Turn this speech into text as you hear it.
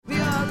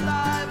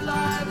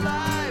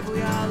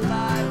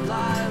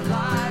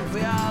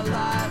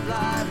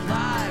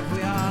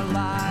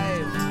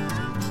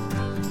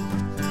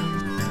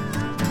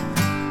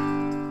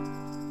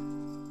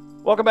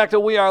Welcome back to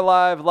We Are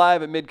Live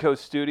at Midcoast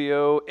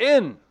Studio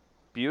in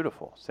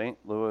beautiful St.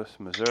 Louis,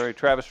 Missouri.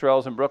 Travis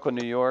Strells in Brooklyn,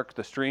 New York.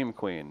 The Stream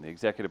Queen, the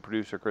executive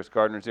producer, Chris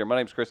Gardner, is here. My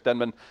name's Chris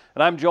Denman,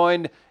 and I'm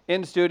joined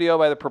in studio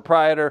by the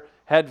proprietor,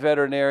 head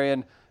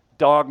veterinarian,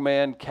 dog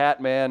man, cat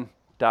man,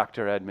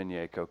 Dr. Ed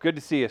Mignacco. Good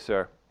to see you,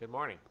 sir. Good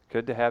morning.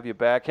 Good to have you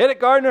back. Hit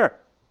it, Gardner.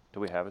 Do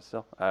we have it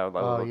still?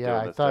 Oh, yeah,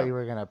 I thought you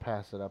were going to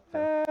pass it up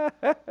there.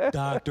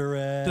 Dr.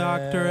 Ed.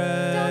 Dr.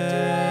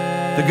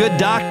 Ed. The good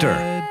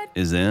doctor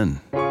is in.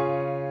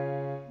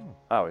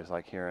 I always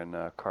like hearing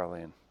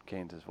Carly and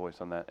Keynes'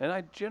 voice on that, and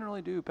I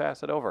generally do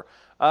pass it over.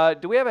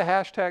 Do we have a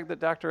hashtag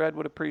that Dr. Ed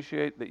would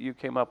appreciate that you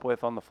came up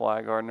with on the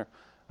fly, Gardner?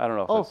 I don't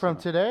know. Oh, from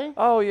today?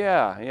 Oh,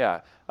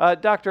 yeah.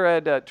 Dr.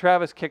 Ed,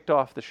 Travis kicked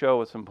off the show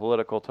with some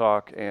political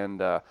talk, and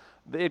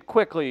it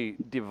quickly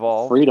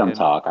devolved. Freedom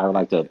talk.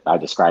 I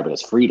describe it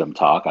as freedom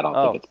talk. I don't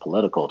think it's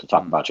political to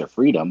talk about your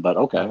freedom, but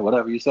okay,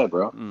 whatever you said,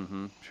 bro.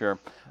 Mm-hmm, sure.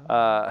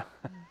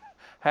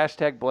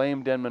 Hashtag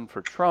blame Denman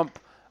for Trump.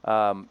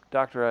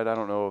 Dr. Ed, I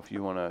don't know if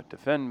you want to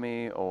defend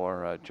me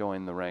or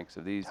join the ranks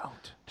of these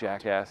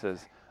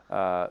jackasses.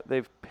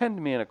 They've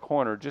pinned me in a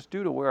corner just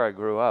due to where I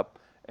grew up,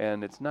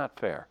 and it's not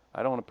fair.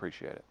 I don't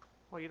appreciate it.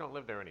 Well, you don't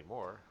live there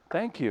anymore.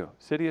 Thank you.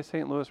 City of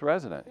St. Louis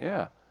resident,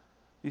 yeah.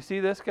 You see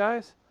this,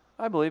 guys?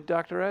 I believe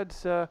Dr.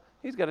 Ed's,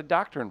 he's got a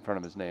doctor in front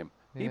of his name.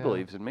 He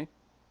believes in me.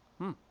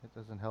 It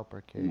doesn't help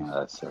our case. No,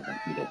 that's he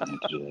doesn't need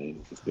to do that.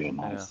 He's being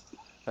nice. Yeah.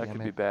 That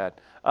could be bad.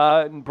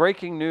 In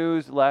breaking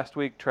news, last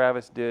week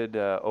Travis did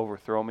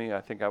overthrow me.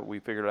 I think we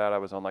figured out I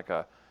was on like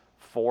a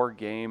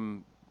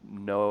 4-game,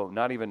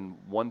 not even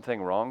one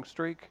thing wrong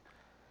streak.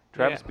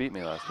 Travis beat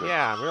me last week.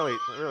 Yeah, I'm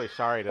really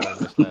sorry that I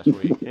missed last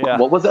week. Yeah.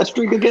 What was that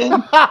streak again?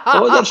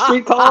 What was that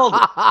streak called?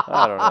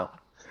 I don't know.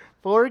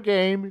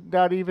 4-game,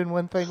 not even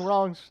one thing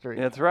wrong streak.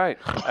 That's right.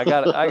 I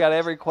got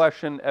every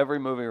question, every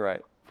movie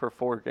right for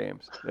 4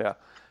 games. Yeah.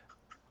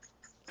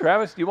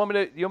 Travis, do you want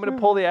me to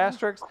pull the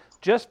asterisks?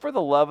 Just for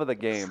the love of the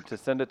game, to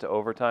send it to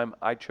overtime,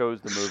 I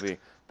chose the movie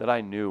that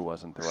I knew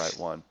wasn't the right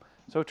one.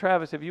 So,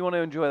 Travis, if you want to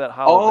enjoy that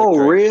hollow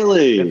victory. Oh,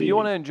 really? If you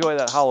want to enjoy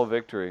that hollow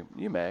victory,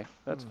 you may.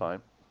 That's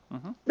fine.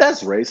 Mm-hmm.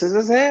 That's racist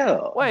as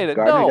hell. Wait,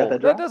 Gardner no,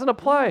 that doesn't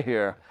apply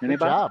here. Good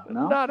job.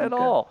 No? Not at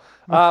Okay. all.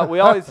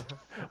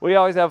 We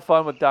always have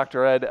fun with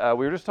Dr. Ed.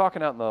 We were just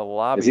talking out in the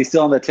lobby. Is he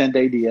still on the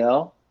 10-day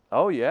DL?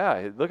 Oh,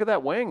 yeah. Look at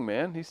that wing,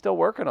 man. He's still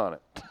working on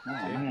it. Oh,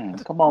 man.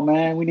 Come on,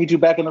 man. We need you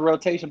back in the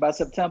rotation by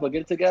September.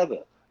 Get it together.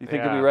 You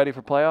think you'll be ready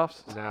for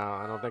playoffs? No,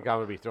 I don't think I'm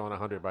going to be throwing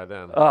 100 by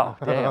then. Oh,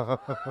 damn.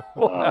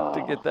 We'll have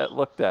to get that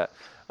looked at.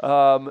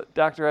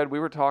 Dr. Ed, we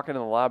were talking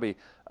in the lobby.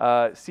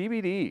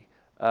 CBD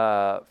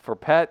for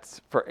pets,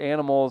 for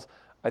animals.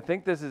 I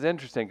think this is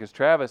interesting because,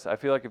 Travis, I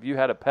feel like if you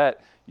had a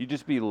pet, you'd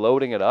just be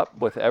loading it up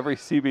with every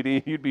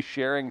CBD. You'd be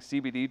sharing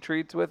CBD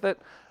treats with it.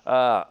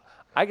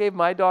 I gave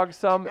my dog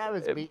some.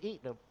 Travis be eating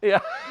them. Yeah.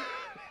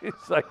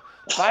 It's like,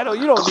 Fido,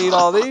 you don't need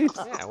all these.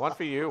 Yeah, one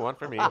for you, one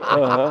for me.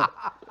 Uh-huh.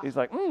 He's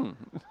like,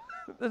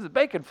 this is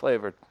bacon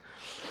flavored.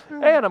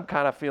 And I'm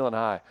kind of feeling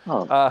high.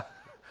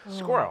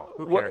 Squirrel.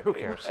 Who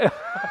cares?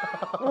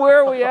 Where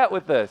are we at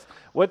with this?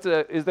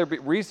 Is there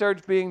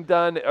research being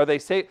done? Are they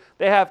safe?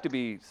 They have to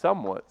be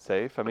somewhat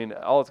safe. I mean,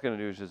 all it's going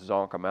to do is just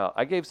zonk them out.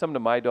 I gave some to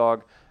my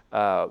dog,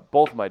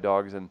 both of my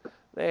dogs, and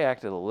they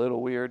acted a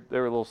little weird. They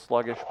were a little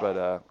sluggish,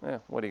 but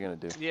what are you going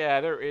to do?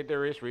 Yeah,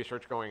 there is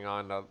research going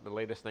on. The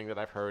latest thing that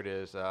I've heard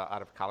is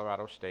out of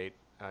Colorado State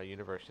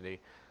University.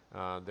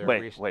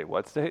 Wait,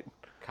 what state?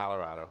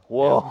 Colorado.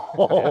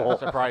 Whoa. Yeah,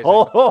 surprising.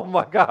 Oh,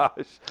 my gosh.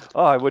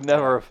 Oh, I would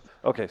never have.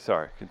 Okay,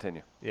 sorry.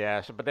 Continue.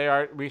 Yeah, but they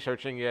are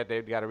researching it.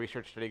 They've got a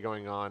research study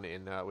going on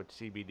with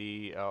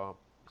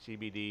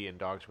CBD in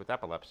dogs with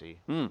epilepsy.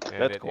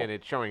 That's cool. And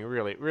it's showing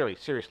really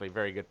seriously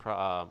very good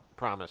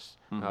promise,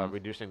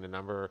 reducing the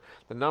number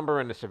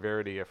and the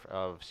severity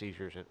of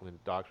seizures in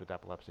dogs with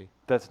epilepsy.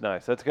 That's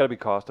nice. That's got to be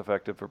cost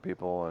effective for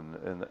people,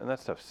 and that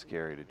stuff's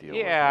scary to deal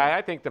with. Yeah,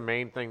 I think the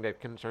main thing that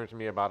concerns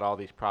me about all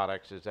these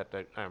products is that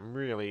the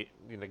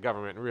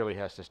government really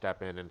has to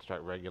step in and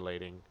start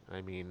regulating.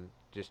 I mean,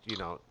 just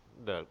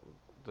the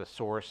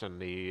source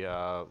and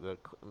the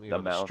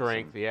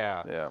strength.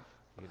 Yeah.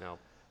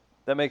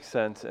 That makes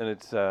sense, and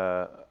it's.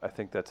 I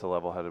think that's a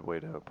level-headed way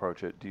to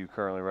approach it. Do you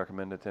currently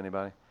recommend it to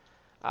anybody?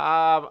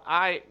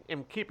 I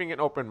am keeping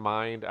an open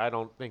mind. I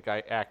don't think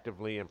I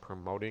actively am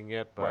promoting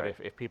it, but Right.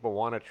 if people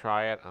want to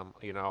try it,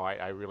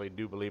 I really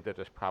do believe that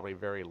there's probably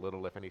very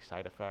little, if any,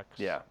 side effects.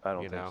 Yeah, I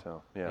don't think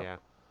so. Yeah.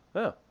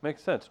 Yeah,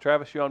 makes sense.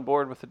 Travis, you on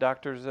board with the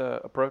doctor's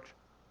approach?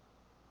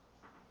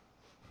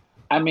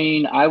 I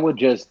mean,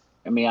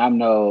 I'm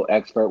no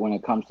expert when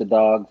it comes to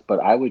dogs, but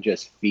I would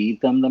just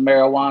feed them the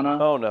marijuana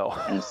Oh no.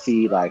 and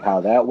see like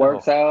how that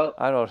works out.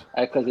 I don't.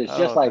 Because it's I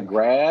just don't like think-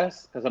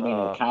 grass. Because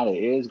it kind of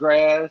is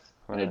grass,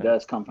 and it Right.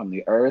 does come from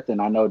the earth.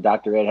 And I know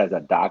Dr. Ed has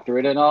a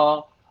doctorate and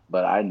all,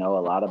 but I know a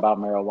lot about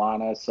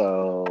marijuana,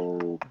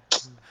 so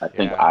I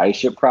think Yeah. I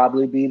should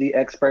probably be the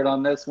expert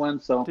on this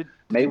one. So Did you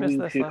maybe miss we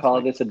this should last call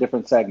week? this a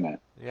different segment.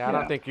 Yeah, I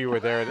don't think you were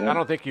there. Yeah. I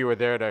don't think you were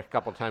there the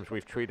couple times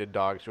we've treated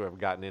dogs who have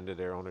gotten into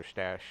their owner's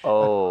stash.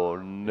 Oh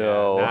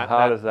no! not- How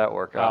not- does that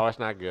work Oh, out? it's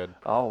not good.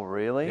 Oh,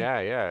 really?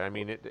 Yeah. I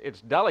mean,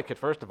 it's delicate,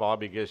 first of all,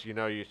 because,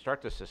 you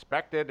start to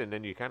suspect it, and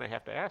then you kind of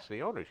have to ask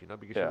the owners,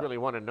 because Yeah. you really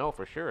want to know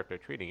for sure if they're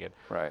treating it.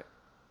 Right.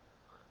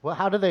 Well,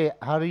 how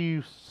do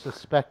you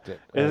suspect it?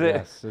 I Is it-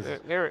 guess,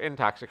 They're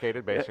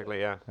intoxicated, basically,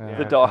 yeah. Yeah.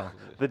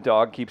 The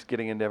dog keeps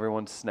getting into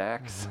everyone's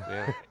snacks.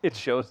 Yeah. It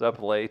shows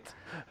up late.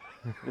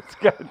 It's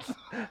got.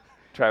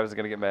 Travis is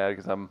gonna get mad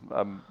because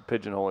I'm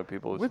pigeonholing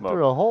people who went smoke.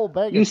 through a whole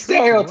bag You of treats and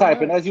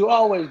stereotyping all that. as you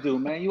always do,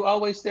 man. You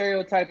always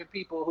stereotyping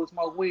people who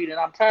smoke weed, and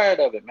I'm tired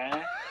of it,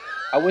 man.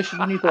 I wish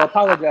you need to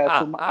apologize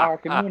to our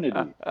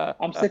community.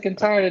 I'm sick and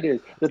tired of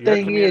this. The Your thing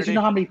is, community? you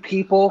know how many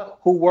people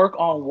who work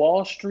on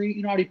Wall Street,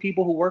 you know how many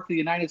people who work for the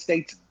United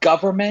States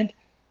government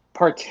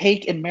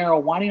partake in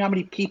marijuana? You know how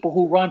many people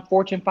who run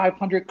Fortune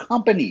 500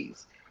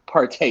 companies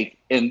partake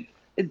in?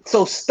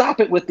 So stop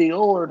it with the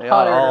old They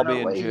ought to all tired be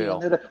in lady.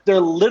 jail. They're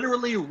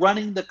literally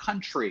running the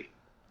country.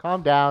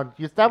 Calm down.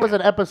 That was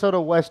an episode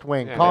of West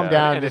Wing. Yeah, Calm yeah,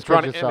 down. And just it's 'cause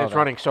running, you saw and it's that.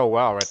 running so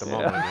well at the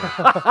moment.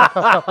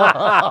 yeah.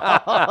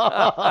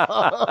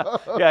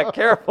 Yeah,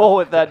 careful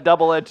with that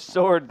double-edged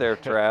sword there,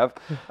 Trav.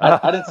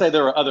 I didn't say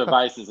there were other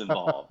vices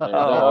involved. There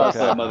are okay.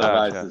 some other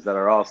Gotcha. vices that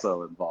are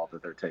also involved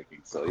that they're taking.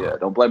 So yeah,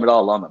 don't blame it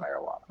all on the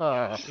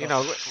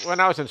marijuana. When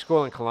I was in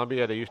school in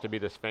Columbia, there used to be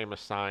this famous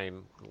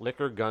sign,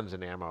 liquor, guns,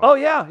 and ammo. Oh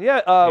yeah.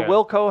 Yeah.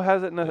 Wilco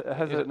has it in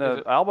Is an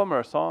it- album or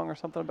a song or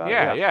something about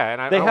Yeah, it. yeah,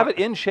 and I- they I have wa- it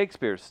in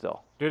Shakespeare's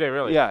still. Do they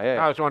really? Yeah, yeah,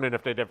 yeah. I was wondering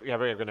if they'd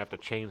ever going to have to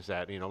change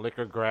that.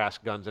 Liquor, grass,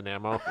 guns, and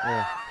ammo.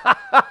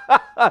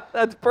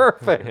 That's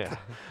perfect. Yeah.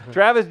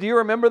 Travis, do you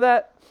remember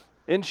that?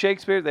 In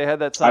Shakespeare, they had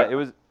that sign.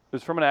 I- It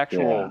was from an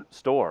actual Yeah.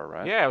 store,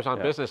 right? Yeah, it was on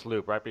Yeah. Business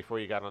Loop right before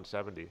you got on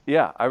 70.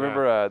 Yeah, I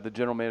remember the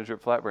general manager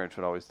at Flat Branch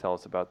would always tell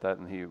us about that,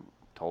 and he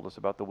told us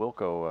about the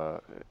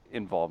Wilco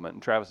involvement.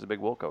 And Travis is a big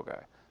Wilco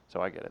guy,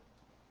 so I get it.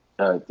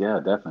 Yeah,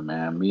 definitely,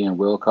 man. Me and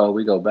Wilco,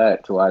 we go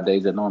back to our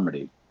days at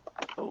Normandy.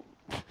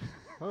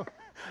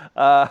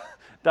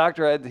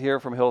 Dr. Ed's here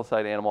from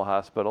Hillside Animal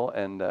Hospital,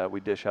 and we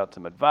dish out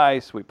some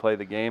advice. We play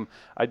the game.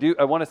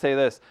 I want to say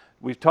this.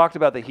 We've talked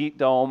about the heat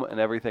dome and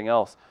everything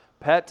else.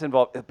 Pets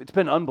involved. It's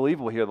been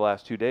unbelievable here the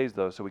last 2 days,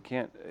 though, so we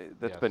can't.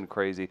 That's Yes. been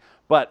crazy.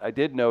 But I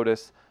did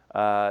notice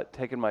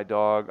taking my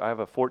dog. I have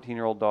a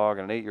 14-year-old dog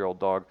and an 8-year-old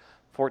dog.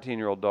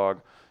 14-year-old dog.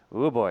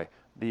 Oh boy,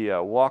 the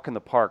walk in the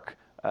park.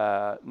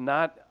 I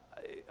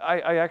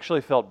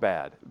actually felt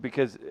bad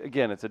because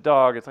again, it's a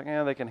dog. It's like,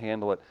 they can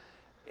handle it.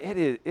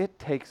 It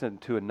takes them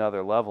to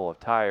another level of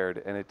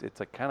tired, and it's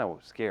like kind of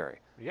scary.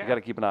 Yeah. You got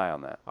to keep an eye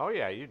on that. Oh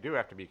yeah, you do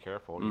have to be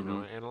careful,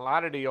 Mm-hmm. And a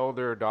lot of the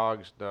older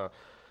dogs,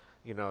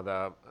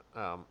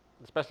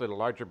 especially the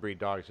larger breed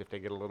dogs, if they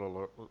get a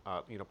little,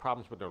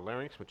 problems with their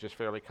larynx, which is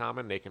fairly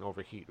common, they can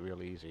overheat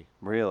real easy.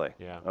 Really?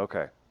 Yeah.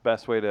 Okay.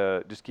 Best way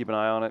to just keep an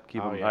eye on it,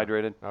 keep them yeah.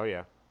 hydrated. Oh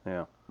yeah.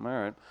 Yeah. All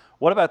right.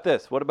 What about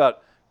this? What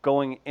about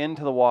going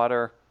into the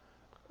water?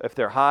 If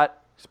they're hot,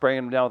 spraying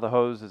them down with a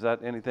hose. Is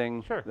that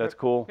anything? Sure. That's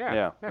cool. Yeah.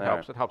 Yeah. That All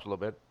helps. right. It helps a little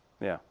bit.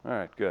 Yeah. All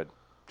right. Good.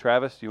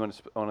 Travis, do you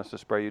want us to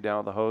spray you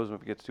down with a hose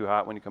if it gets too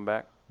hot when you come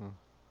back?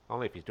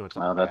 Only if he's doing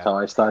something Well, that's bad. how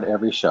I start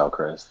every show,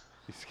 Chris.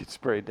 You just get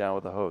sprayed down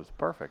with a hose.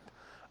 Perfect.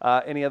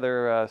 Any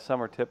other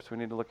summer tips we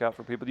need to look out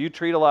for people? Do you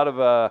treat a lot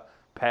of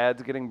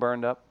pads getting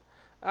burned up?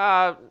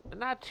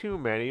 Not too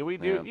many. We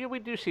do. Yeah. We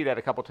do see that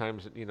a couple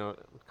times. A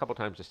couple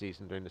times a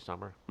season during the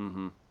summer.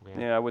 Mm-hmm. Yeah.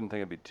 Yeah, I wouldn't think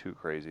it'd be too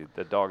crazy.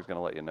 The dog's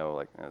gonna let you know,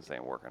 like, this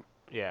ain't working.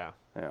 Yeah.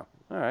 Yeah.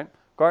 All right.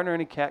 Gardner,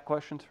 any cat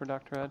questions for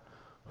Dr. Ed?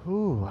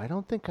 Ooh, I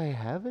don't think I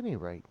have any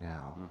right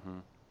now.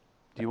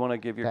 Do you want to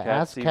give your The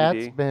cat Ask CBD?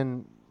 Cat's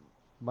been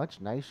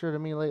much nicer to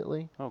me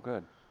lately. Oh,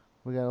 good.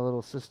 We got a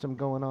little system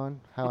going on,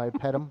 how I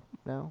pet him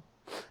now.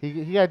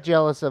 He got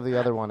jealous of the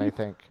other one, I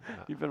think.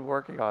 You've been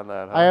working on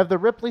that, huh? I have the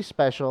Ripley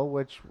special,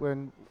 which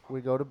when we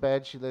go to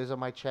bed, she lays on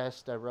my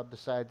chest. I rub the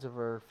sides of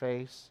her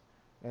face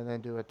and then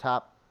do a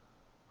top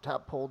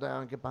pull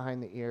down, get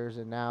behind the ears.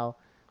 And now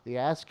the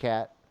Ass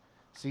Cat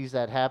sees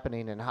that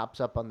happening and hops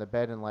up on the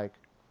bed and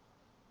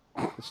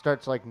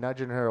starts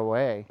nudging her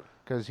away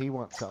because he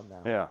wants some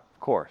now. Yeah, of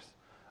course.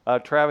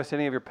 Travis,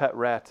 any of your pet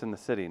rats in the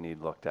city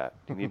need looked at?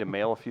 Do you need to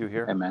mail a few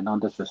here? Hey man,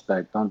 don't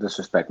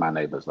disrespect my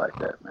neighbors like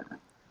that, man.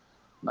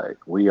 Like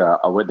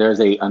there's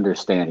a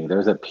understanding,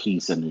 there's a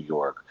peace in New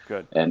York.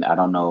 Good. And I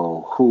don't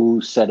know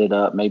who set it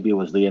up. Maybe it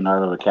was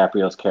Leonardo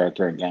DiCaprio's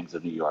character in Gangs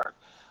of New York.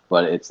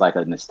 But it's like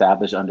an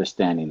established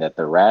understanding that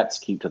the rats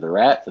keep to the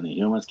rats and the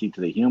humans keep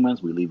to the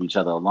humans. We leave each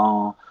other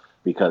alone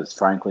because,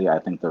 frankly, I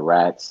think the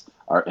rats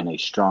are in a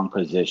strong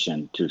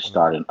position to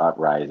start an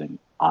uprising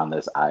on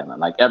this island.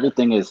 Like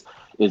everything is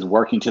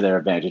working to their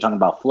advantage. You're talking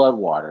about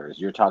floodwaters.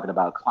 You're talking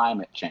about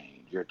climate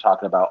change. You're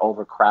talking about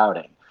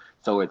overcrowding.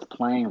 So it's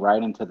playing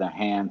right into the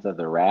hands of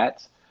the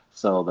rats.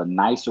 So the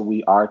nicer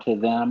we are to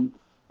them,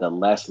 the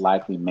less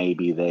likely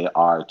maybe they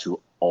are to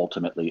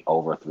ultimately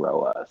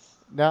overthrow us.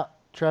 Now,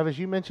 Travis,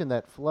 you mentioned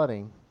that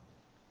flooding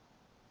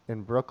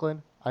in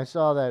Brooklyn. I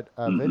saw that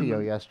video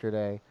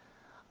yesterday.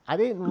 I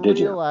didn't Did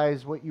you?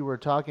 realize what you were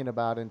talking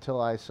about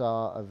until I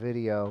saw a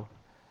video,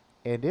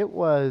 and it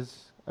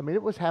was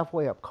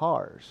halfway up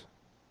cars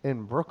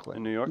in Brooklyn.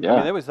 In New York? I Yeah.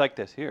 mean, it was like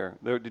this here.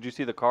 Did you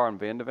see the car on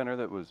Vandeventer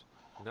that was...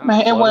 No.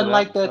 Man, it flooded wasn't out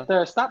like and that stuff?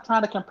 there. Stop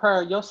trying to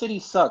compare. Your city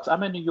sucks.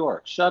 I'm in New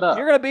York. Shut up.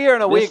 You're going to be here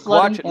in a This week.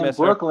 flooding Watch it, in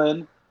mister.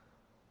 Brooklyn,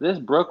 this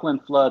Brooklyn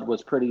flood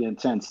was pretty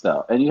intense,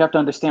 though. And you have to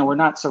understand, we're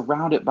not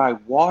surrounded by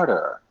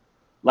water.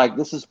 Like,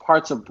 this is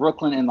parts of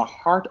Brooklyn in the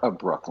heart of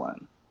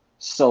Brooklyn.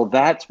 So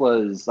that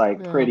was, like,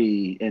 Yeah.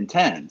 pretty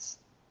intense.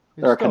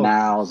 There's There are still-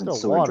 canals and still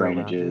sewer water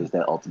around here. drainages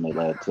that ultimately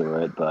led to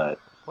it, but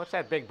What's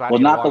that big body Well,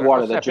 of not the water? water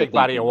What's that that you're big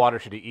body of thinking. water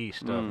to the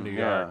east of New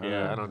York?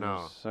 Yeah, I don't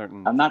know.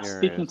 Certain I'm not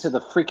speaking to areas. the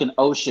freaking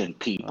ocean,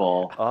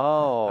 people. Oh,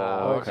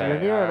 Oh, okay. so you're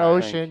near an All right,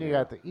 ocean. thank You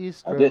got the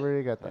East I did- River.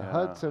 You got the Yeah,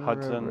 Hudson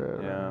River.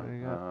 yeah.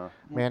 You got uh-huh.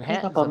 Pick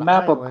Manhattan's up a an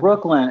map of island.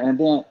 Brooklyn, and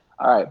then,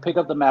 all right, pick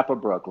up the map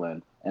of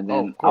Brooklyn, and Oh,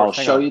 then of course. I'll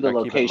Hang show on. you the I keep it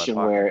in my location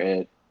pocket. where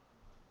it.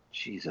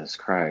 Jesus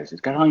Christ!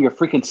 It's got it on your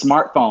freaking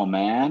smartphone,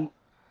 man.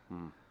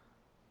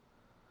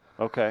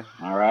 Okay.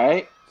 All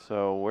right.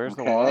 So where's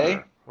the Okay.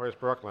 water? Where's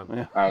Brooklyn?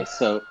 Yeah. All right.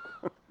 So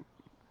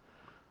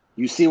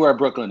you see where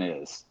Brooklyn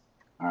is.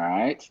 All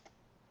right.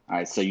 All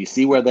right. So you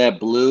see where that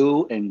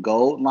blue and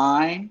gold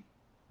line?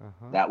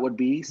 Uh-huh. That would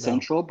be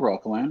Central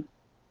Brooklyn.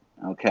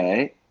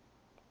 Okay.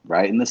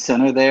 Right in the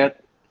center there.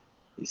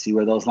 You see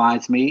where those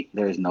lines meet?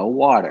 There's no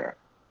water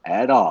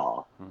at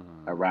all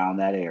around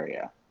that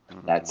area.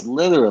 That's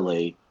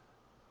literally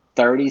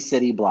 30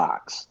 city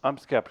blocks. I'm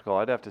skeptical.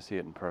 I'd have to see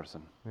it in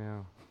person. Yeah.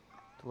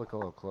 To look a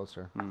little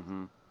closer.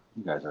 Mm-hmm.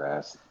 You guys are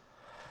ass.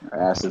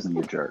 You're asses and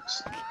you're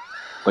jerks.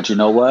 But you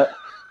know what?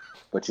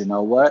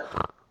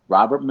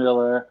 Robert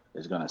Miller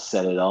is going to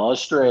set it all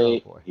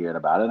straight Oh, boy. here in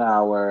about an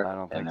hour. I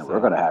don't think and then so. we're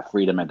going to have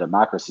freedom and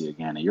democracy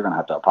again. And you're going to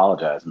have to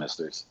apologize,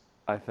 misters.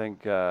 I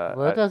think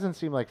Well, it doesn't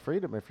seem like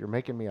freedom if you're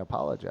making me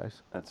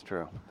apologize. that's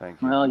true.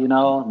 Thank you. Well, you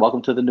know,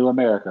 welcome to the new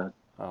America.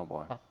 Oh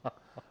boy.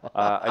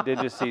 I did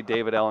just see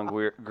David Allen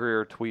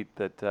Greer tweet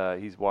that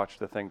he's watched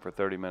the thing for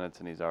 30 minutes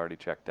and he's already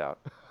checked out.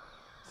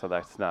 So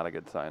that's not a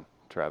good sign,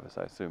 Travis.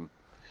 I assume.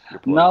 You're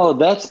No,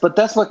 political.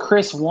 that's what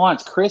Chris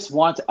wants. Chris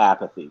wants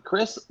apathy.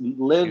 Chris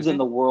lives Excuse in me?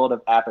 the world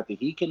of apathy.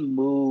 He can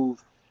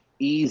move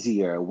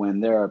easier when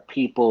there are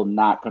people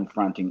not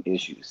confronting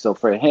issues. So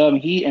for him,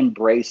 he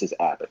embraces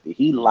apathy.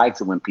 He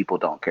likes it when people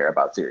don't care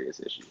about serious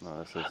issues. No,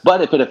 this is,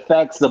 But if it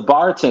affects the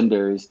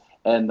bartenders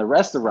and the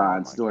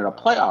restaurants Oh my during a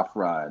God. playoff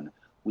run,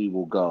 we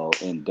will go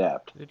in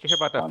depth. Did you hear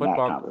about that on that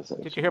football?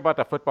 conversation. Did you hear about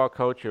the football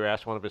coach who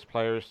asked one of his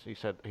players?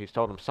 He's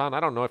told him, "Son,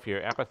 I don't know if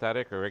you're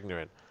apathetic or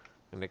ignorant."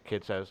 And the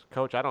kid says,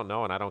 "Coach, I don't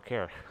know and I don't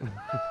care."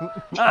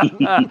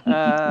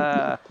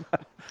 that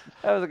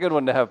was a good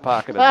one to have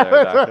pocketed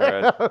there, Dr.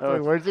 Ed. That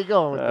was, Where's he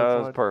going with that this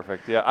was one?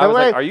 perfect. Yeah, The I was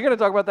like, way- are you going to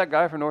talk about that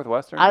guy from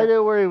Northwestern? I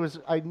knew where he was.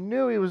 I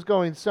knew he was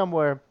going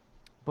somewhere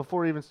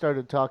before he even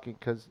started talking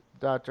because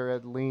Dr.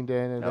 Ed leaned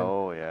in and then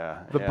Oh, yeah.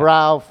 the yeah.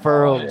 brow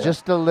furrowed yeah.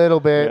 just a little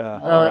bit. Yeah.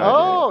 And I went,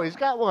 Oh, oh, he's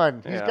got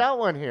one. He's Yeah. got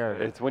one here.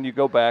 It's when you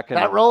go back and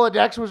That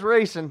Rolodex was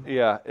racing.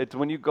 yeah, it's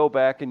when you go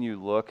back and you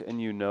look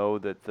and you know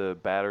that the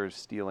batter's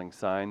stealing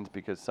signs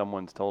because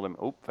someone's told him,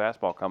 "Oh,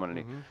 fastball coming,"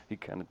 and he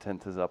kind of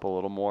tenses up a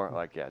little more.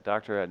 Like, yeah,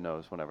 Dr. Ed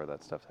knows whenever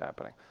that stuff's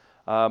happening.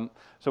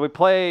 So we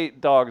play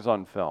dogs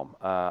on film.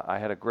 I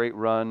had a great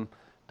run.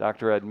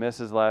 Dr. Ed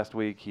misses last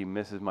week. He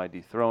misses my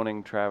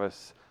dethroning.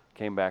 Travis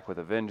came back with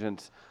a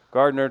vengeance.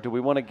 Gardner, do we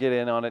want to get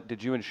in on it?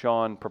 Did you and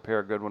Sean prepare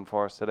a good one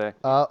for us today?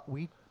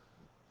 We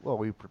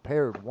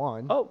prepared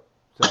one. Oh,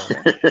 So,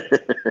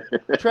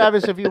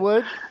 Travis, if you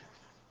would.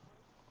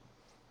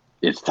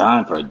 It's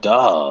time for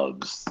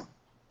dogs.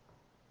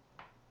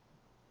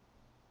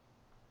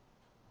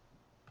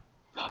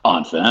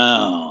 On film.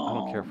 I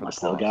don't care for the I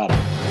still pause. got it.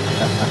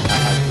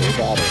 I still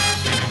got it.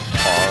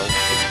 pause.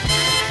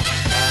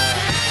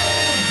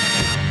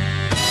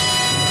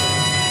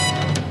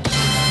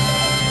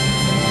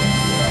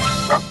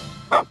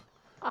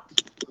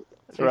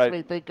 That's right.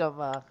 Makes me think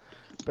of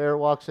Bear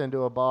walks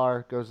into a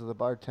bar, goes to the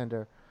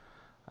bartender.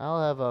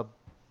 I'll have a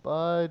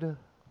Bud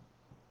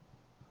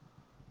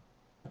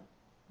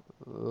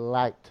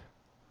Light.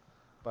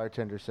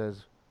 Bartender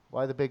says,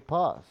 "Why the big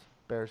paws?"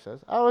 Bear says,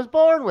 "I was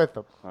born with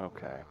them."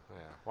 Okay.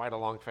 Yeah, why the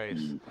long face?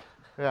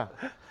 Yeah.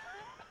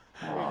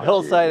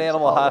 Hillside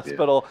Animal all of you.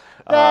 Hospital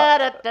Da,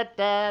 da, da,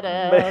 da,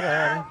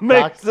 da.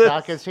 makes this-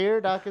 Doc is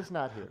here. Doc is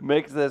not here.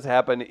 makes this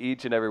happen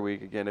each and every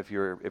week. Again, if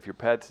your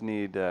pets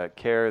need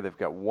care, they've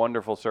got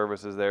wonderful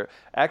services there.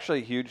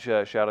 Actually, huge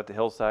shout out to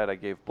Hillside. I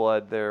gave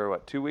blood there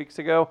 2 weeks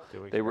ago.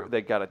 2 weeks They ago.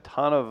 they got a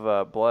ton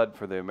of blood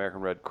for the American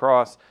Red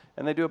Cross,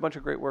 and they do a bunch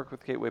of great work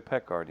with Gateway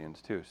Pet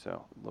Guardians too.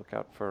 So look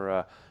out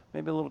for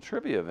maybe a little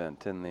trivia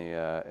event in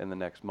the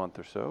next month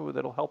or so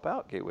that'll help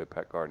out Gateway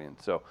Pet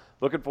Guardians. So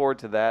looking forward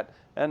to that,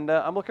 and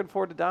I'm looking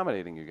forward to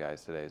dominating you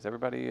guys today. Is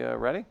everybody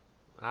ready?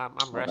 I'm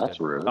Well, rested. that's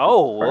rude.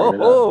 Oh, Fired it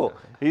whoa, up.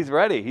 he's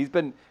ready. You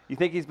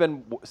think he's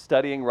been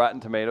studying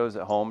Rotten Tomatoes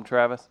at home,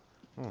 Travis?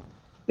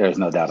 There's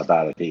no doubt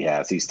about it. He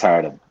has. He's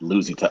tired of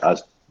losing to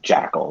us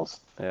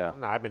jackals. Yeah.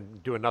 No, I've been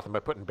doing nothing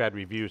but putting bad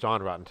reviews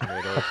on Rotten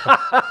Tomatoes.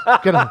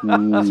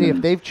 Gonna see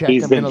if they've checked.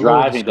 He's I'm been gonna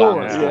lower the driving down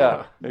scores. this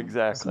Yeah,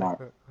 exactly.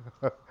 Smart.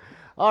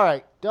 All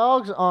right,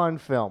 dogs on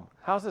film.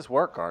 How's this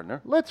work,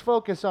 Gardner? Let's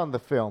focus on the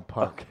film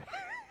part.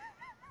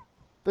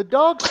 The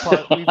dogs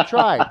part we've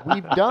tried.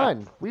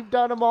 We've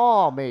done them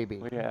all, maybe.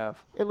 We have.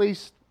 At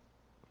least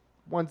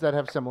ones that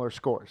have similar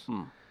scores.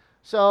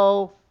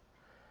 So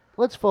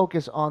let's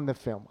focus on the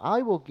film.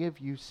 I will give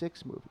you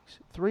 6 movies,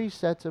 3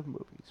 sets of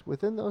movies.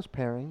 Within those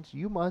pairings,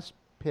 you must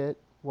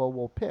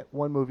we'll pit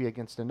one movie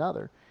against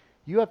another.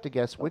 You have to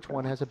guess which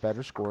one has a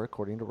better score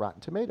according to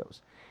Rotten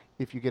Tomatoes.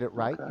 If you get it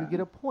right, you get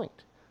a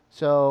point.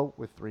 So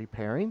with 3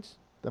 pairings,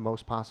 the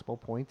most possible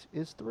points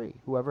is 3.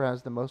 Whoever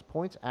has the most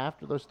points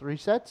after those 3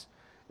 sets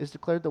is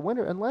declared the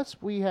winner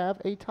unless we have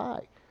a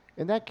tie.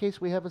 In that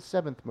case, we have a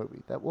 7th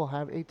movie that will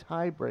have a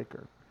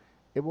tiebreaker.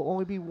 It will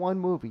only be one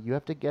movie. You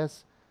have to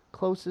guess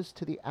closest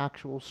to the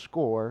actual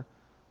score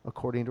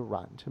according to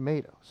Rotten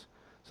Tomatoes.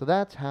 So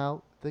that's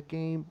how the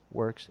game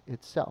works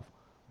itself.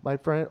 My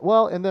friend,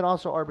 well, and then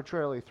also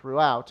arbitrarily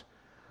throughout,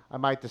 I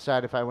might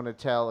decide if I want to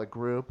tell a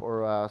group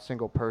or a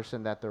single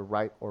person that they're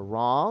right or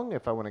wrong.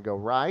 If I want to go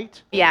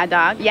right. Yeah,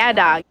 dog. Yeah,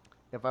 dog.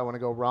 If I want to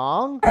go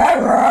wrong.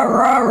 Don't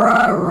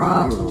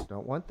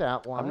want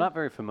that one. I'm not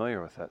very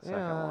familiar with that second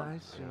Yeah, one. I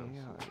see how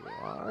you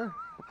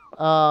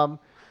are.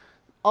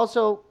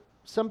 Also,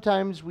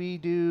 sometimes we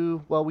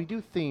do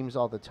themes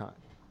all the time.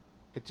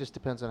 It just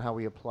depends on how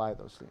we apply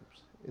those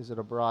themes. Is it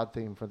a broad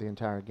theme for the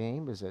entire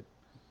game? Is it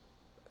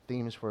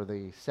themes for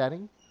the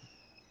setting?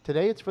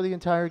 Today, it's for the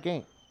entire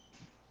game.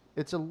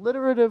 It's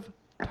alliterative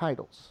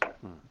titles.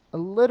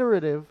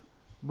 Alliterative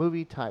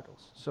movie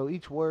titles. So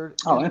each word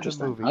in the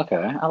Interesting. movie Okay,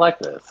 I like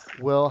this.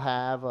 will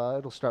have,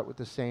 it'll start with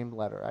the same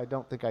letter. I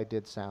don't think I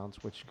did sounds,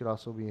 which could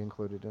also be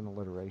included in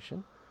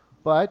alliteration.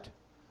 But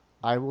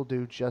I will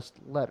do just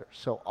letters.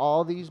 So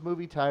all these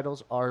movie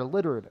titles are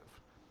alliterative,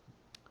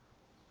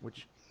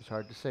 which is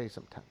hard to say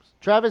sometimes.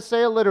 Travis,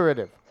 say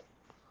alliterative.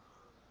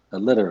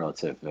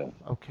 Alliterative. Yeah.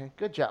 Okay,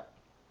 good job.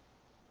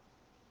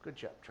 Good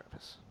job,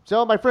 Travis.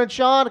 So my friend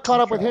Sean, caught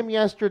up with him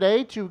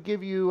yesterday to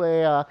give you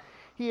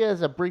he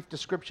has a brief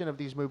description of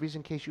these movies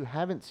in case you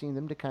haven't seen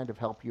them to kind of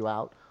help you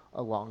out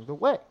along the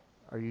way.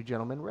 Are you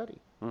gentlemen ready?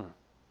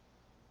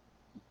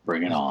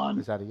 Bring it on.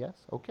 Is that a yes?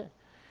 Okay.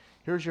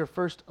 Here's your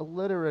first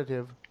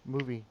alliterative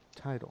movie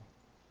title.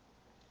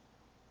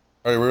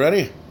 Are we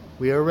ready?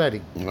 We are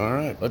ready. All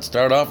right. Let's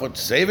start off with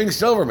Saving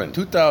Silverman,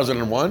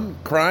 2001,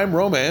 crime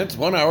romance,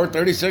 1 hour,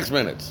 36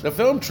 minutes. The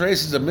film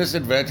traces the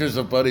misadventures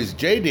of buddies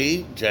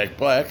J.D., Jack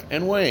Black,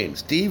 and Wayne,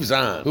 Steve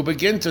Zahn, who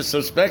begin to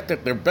suspect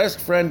that their best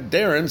friend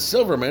Darren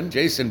Silverman,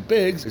 Jason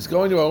Biggs, is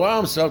going to allow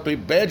himself to be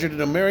badgered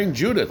into marrying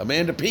Judith,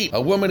 Amanda Peet, a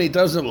woman he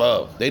doesn't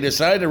love. They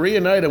decide to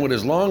reunite him with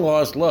his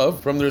long-lost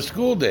love from their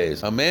school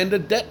days, Amanda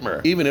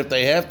Detmer, even if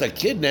they have to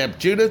kidnap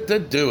Judith to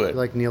do it. You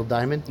like Neil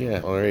Diamond?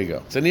 Yeah, well, there you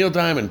go. It's a Neil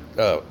Diamond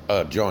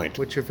joint.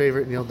 What's your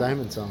favorite Neil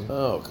Diamond song?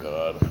 Oh,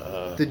 God.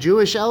 The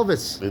Jewish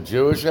Elvis. The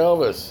Jewish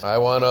Elvis. I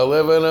want to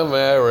live in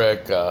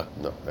America.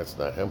 No, that's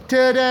not him.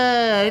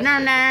 Today. No,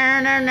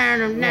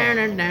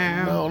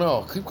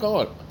 keep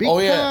going. Be Oh,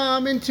 yeah.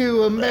 coming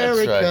to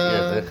That's right.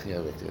 America.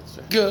 That's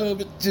right.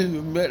 Coming to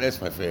America.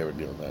 That's my favorite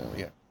Neil Diamond,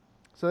 yeah.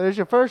 So there's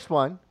your first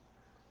one.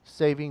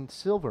 Saving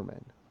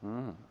Silverman.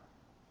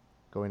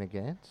 Going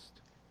against.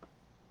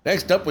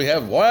 Next up, we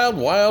have Wild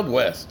Wild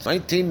West,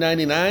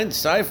 1999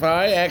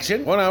 sci-fi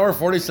action, 1 hour,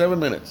 47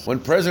 minutes. When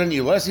President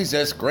Ulysses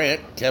S.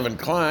 Grant, Kevin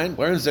Kline,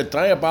 learns that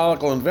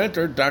diabolical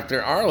inventor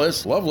Dr.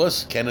 Arliss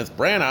Lovelace, Kenneth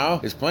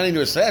Branagh, is planning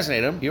to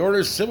assassinate him, he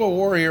orders Civil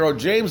War hero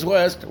James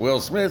West, Will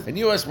Smith, and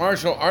U.S.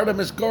 Marshal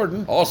Artemis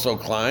Gordon, also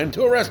Kline,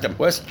 to arrest him.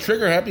 West's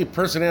trigger-happy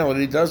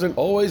personality doesn't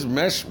always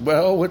mesh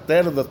well with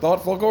that of the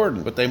thoughtful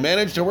Gordon, but they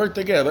manage to work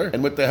together,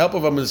 and with the help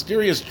of a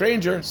mysterious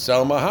stranger,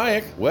 Selma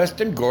Hayek, West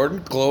and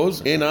Gordon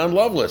close in on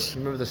Lovelace.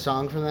 Remember the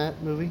song from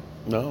that movie?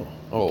 No.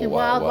 Oh, Wiki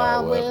Wild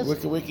Wild West.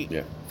 West. Wiki.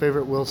 Yeah.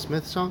 Favorite Will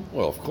Smith song?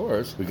 Well, of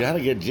course. We gotta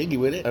get jiggy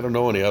with it. I don't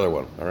know any other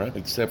one, all right?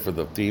 Except for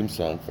the theme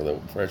song for the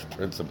Fresh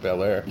Prince of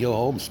Bel-Air. Yo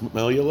home,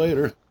 smell you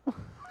later.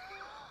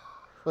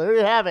 Well, there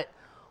you have it.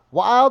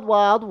 Wild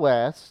Wild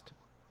West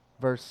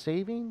versus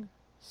Saving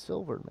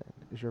Silverman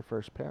is your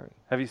first pairing.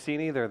 Have you seen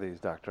either of these,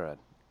 Dr. Ed?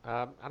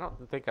 I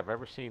don't think I've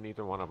ever seen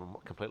either one of them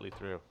completely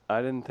through.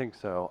 I didn't think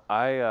so.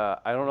 I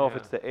don't know if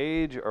it's the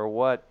age or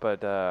what,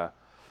 but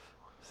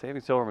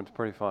Saving Silverman's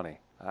pretty funny.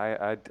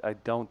 I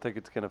don't think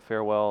it's going to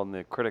fare well in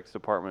the critics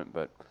department,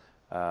 but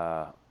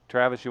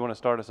Travis, you want to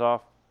start us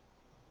off?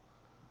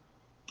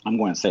 I'm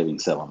going Saving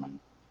Silverman.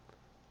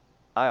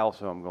 I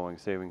also am going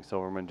Saving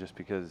Silverman just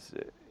because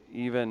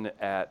even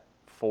at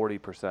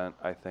 40%,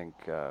 I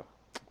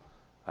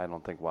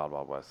don't think Wild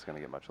Wild West is going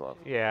to get much love.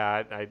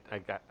 Yeah,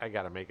 I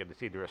got to make it.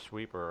 It's either a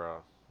sweep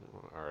or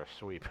a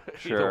sweep.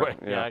 Sure, Either way,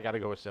 yeah. I got to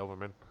go with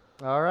Silverman.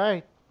 All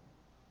right.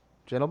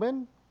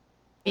 Gentlemen,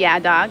 Yeah,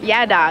 dog.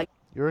 Yeah, dog.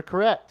 you're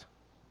correct.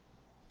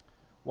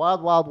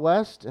 Wild Wild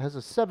West has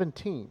a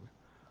 17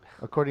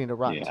 according to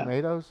Rotten Yeah.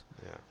 Tomatoes.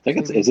 I think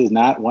it's is it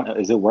not one?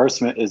 Is it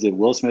worse? Is it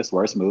Will Smith's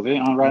worst movie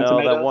on Rotten No,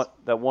 Tomatoes?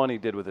 that one he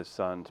did with his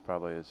son's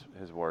probably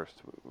his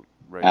worst.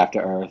 Rating.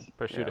 After Earth.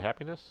 Pursuit of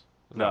Happiness?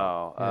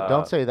 No, Yeah,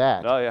 don't say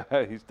that. No,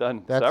 yeah, he's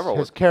done That's several.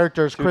 his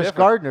character's two Chris different-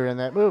 Gardner in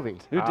that movie.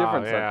 Two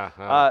different yeah,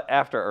 sons.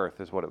 After Earth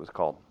is what it was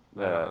called.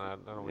 I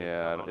don't know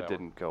Yeah, that it one.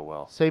 didn't go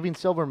well. Saving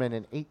Silverman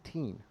in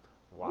 18.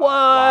 Wow.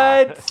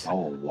 What? Oh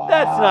wow.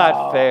 That's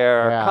not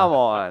fair. Yeah. Come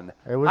on.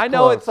 It was I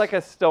know close. it's like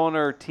a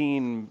stoner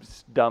teen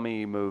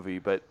dummy movie,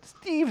 but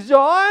Steve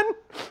Zahn?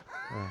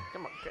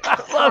 Come on.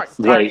 I love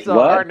Steve Wait, Zahn.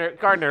 what?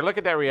 Gardner, look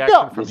at that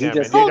reaction from Did you him,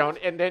 just- and you don't,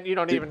 and then you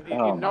don't even,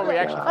 Oh no my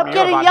reaction God. from I'm you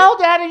getting about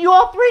yelled at, and you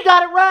all three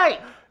got it right.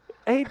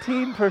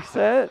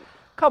 18%?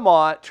 Come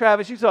on.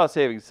 Travis, you saw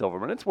Saving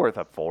Silverman. It's worth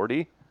a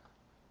 40.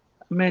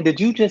 Man, did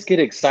you just get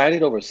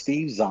excited over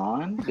Steve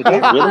Zahn? Did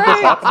that really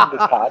just happen on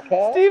this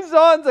podcast? Steve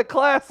Zahn's a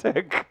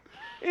classic.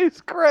 He's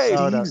great.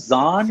 Oh, no. Steve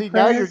Zahn? See,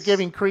 now you're Chris?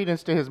 giving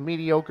credence to his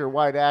mediocre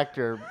white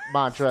actor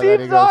mantra that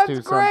Steve he goes Zahn's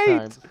to great.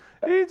 sometimes.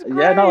 He's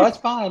great. Yeah, no, that's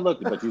fine.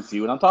 Look, but you see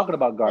what I'm talking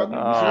about, Gardner.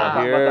 You see what I'm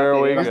talking here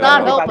about, we Dave? go. He's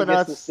not Everybody helping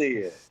gets us. to see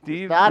it.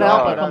 Steve Not Zahn.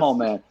 helping Come us. on,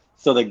 man.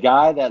 So the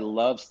guy that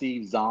loves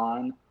Steve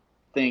Zahn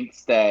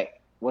thinks that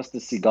what's the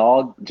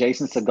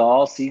Jason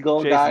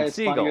Segel guy is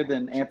Segel. funnier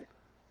than Anthony.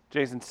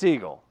 Jason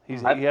Segel. He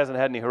hasn't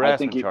had any think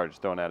harassment you- charges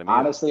thrown at him. either.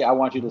 Honestly, I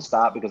want you to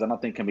stop because I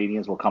don't think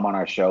comedians will come on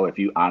our show if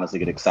you honestly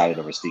get excited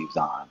over Steve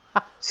Zahn.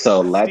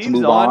 So let's Steve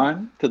move Zahn,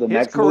 on to the his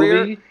next career,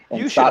 movie you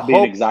and should stop being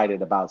hope-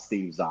 excited about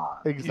Steve Zahn.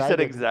 You said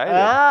excited.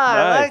 Ah,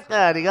 I Nice. like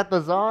that. He got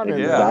the Zahn in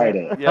Yeah. there.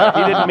 Excited. Yeah,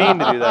 he didn't mean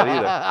to do that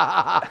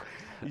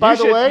either. By you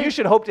the should, way- you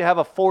should hope to have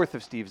a fourth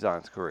of Steve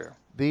Zahn's career.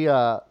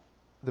 The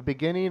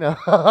beginning of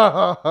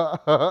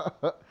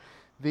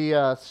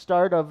the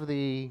start of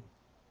the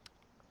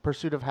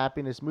Pursuit of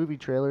Happiness movie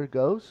trailer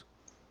goes,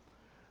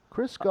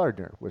 Chris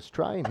Gardner was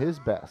trying his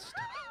best,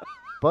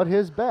 but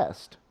his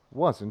best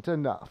wasn't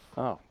enough.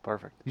 Oh,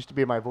 perfect. Used to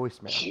be my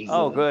voicemail. Jesus.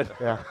 Oh, good.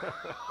 Yeah.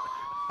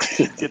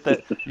 Get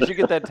that. You should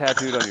get that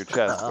tattooed on your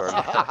chest,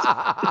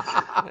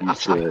 Gordon. You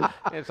should.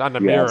 It's on the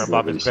You mirror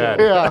above absolutely his should.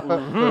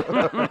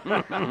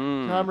 bed.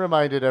 Yeah. I'm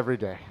reminded every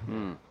day.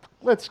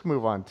 Let's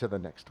move on to the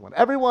next one.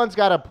 Everyone's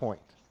got a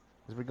point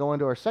as we go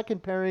into our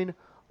second pairing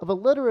of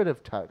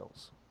alliterative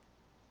titles.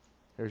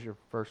 Here's your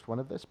first one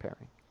of this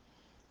pairing.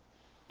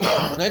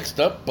 Next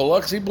up,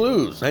 Biloxi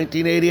Blues,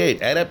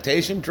 1988,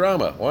 adaptation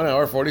drama, 1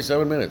 hour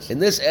 47 minutes. In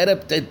this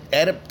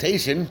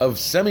adaptation of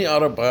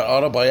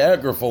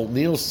semi-autobiographical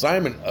Neil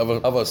Simon of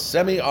a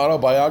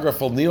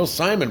semi-autobiographical Neil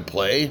Simon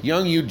play,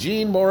 young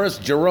Eugene Morris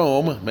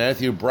Jerome,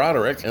 Matthew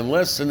Broderick,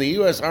 enlists in the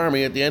U.S.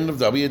 Army at the end of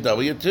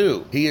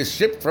WW2. He is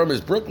shipped from his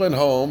Brooklyn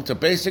home to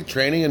basic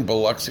training in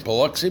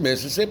Biloxi,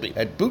 Mississippi.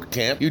 At boot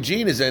camp,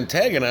 Eugene is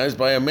antagonized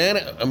by a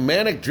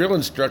manic drill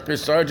instructor,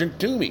 Sergeant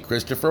Toomey,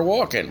 Christopher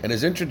Walken, and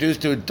is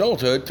introduced to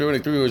adulthood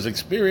through his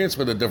experience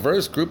with a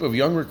diverse group of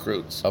young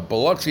recruits. A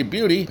Biloxi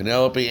beauty,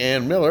 Penelope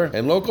Ann Miller,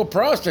 and local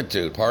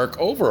prostitute, Park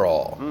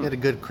Overall. You had a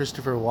good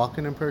Christopher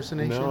Walken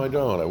impersonation? No, I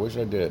don't. I wish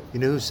I did. You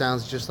know who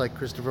sounds just like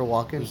Christopher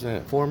Walken? Who's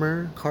that?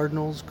 Former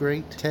Cardinals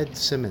great Ted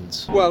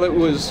Simmons. Well, it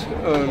was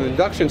an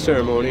induction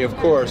ceremony, of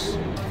course,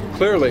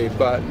 clearly,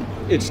 but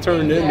it's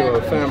turned into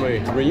a family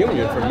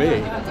reunion for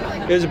me.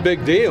 It's a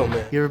big deal,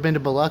 man. You ever been to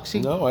Biloxi?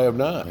 No, I have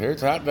not. Here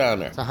it's hot down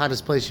there. It's the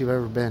hottest place you've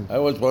ever been. I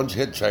was once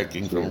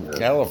hitchhiking from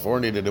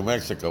California to New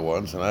Mexico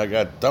once, and I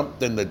got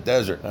dumped in the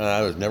desert, and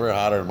I was never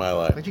hotter in my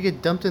life. Why'd you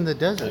get dumped in the I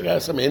desert?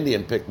 got some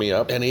Indian picked me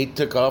up, and he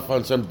took off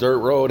on some dirt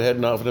road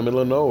heading off in the middle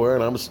of nowhere,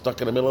 and I'm stuck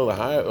in the middle of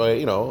the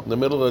highway, in the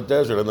middle of the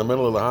desert, in the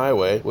middle of the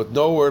highway, with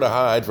nowhere to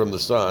hide from the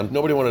sun.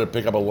 Nobody wanted to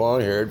pick up a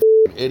long-haired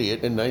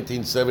idiot in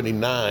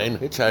 1979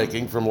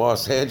 hitchhiking from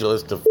Los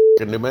Angeles to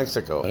New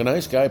Mexico. A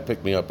nice guy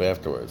picked me up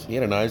afterwards. He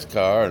had a nice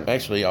car and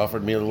actually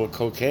offered me a little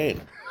cocaine.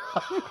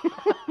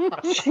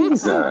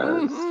 Jesus.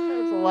 There's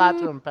a lot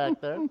to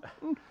unpack there.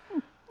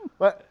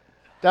 But,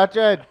 Dr.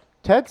 Ed,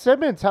 Ted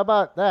Simmons, how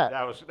about that?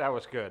 That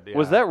was good. Yeah.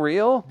 Was that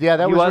real? Yeah,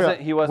 that he was wasn't,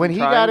 real. He wasn't when he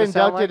trying got to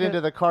sound inducted like into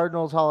it? the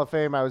Cardinals Hall of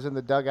Fame, I was in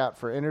the dugout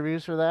for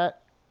interviews for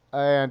that,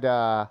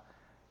 and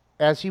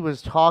as he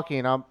was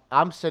talking,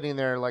 I'm sitting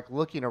there like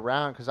looking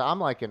around because I'm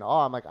like in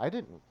awe. I'm like, I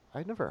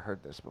never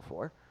heard this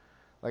before.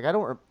 Like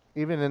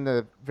even in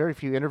the very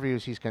few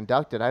interviews he's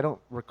conducted, I don't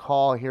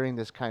recall hearing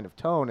this kind of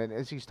tone. And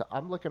as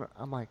I'm looking,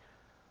 I'm like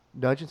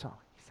nudging someone.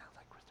 He sounds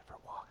like Christopher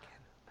Walken,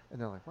 and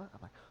they're like, what?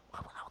 I'm like,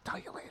 well, I'll tell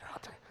you later. I'll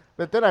tell you.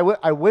 But then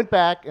I went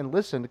back and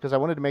listened because I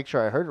wanted to make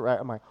sure I heard it right.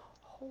 I'm like,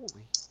 holy,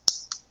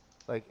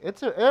 like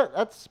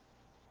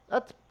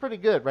that's pretty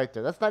good right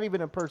there. That's not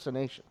even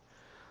impersonation.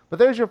 But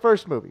there's your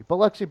first movie,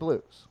 Biloxi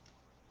Blues.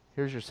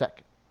 Here's your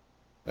second.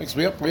 Next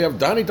up, we have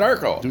Donnie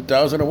Darko,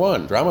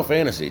 2001, drama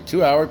fantasy,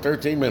 2 hour,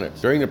 13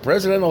 minutes. During the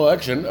presidential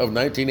election of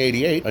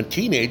 1988, a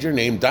teenager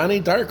named Donnie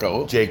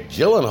Darko, Jake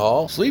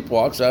Gyllenhaal,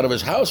 sleepwalks out of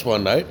his house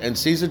one night and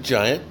sees a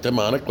giant,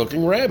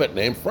 demonic-looking rabbit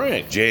named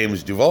Frank.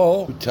 James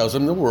Duvall, who tells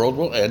him the world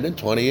will end in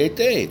 28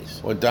 days.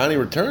 When Donnie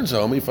returns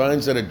home, he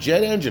finds that a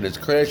jet engine has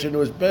crashed into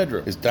his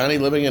bedroom. Is Donnie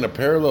living in a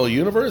parallel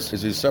universe?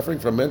 Is he suffering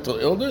from mental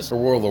illness?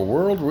 Or will the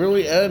world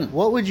really end?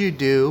 What would you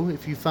do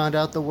if you found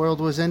out the world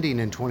was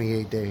ending in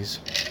 28 days?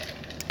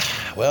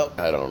 Well,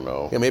 I don't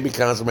know. Yeah, maybe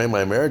consummate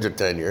my marriage in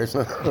 10 years.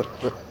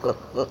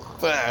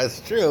 That's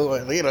true.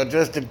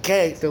 Just in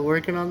case. Still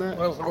working on that?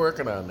 Well,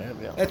 working on that,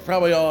 yeah. That's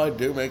probably all I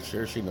do. Make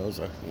sure she knows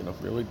I,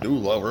 really do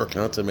love her.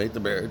 Consummate the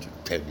marriage in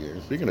 10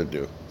 years. What are you going to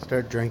do?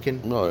 Start drinking?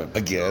 No,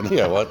 again?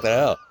 Yeah, what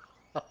the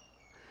hell?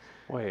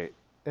 Wait.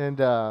 And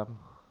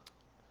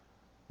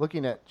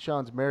looking at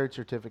Sean's marriage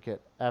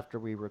certificate after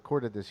we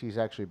recorded this, he's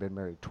actually been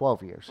married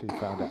 12 years. He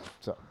found out.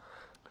 So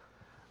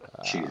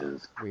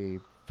Jesus. we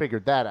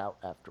figured that out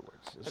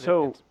afterwards.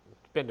 So It's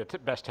been the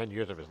best 10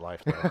 years of his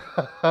life, though.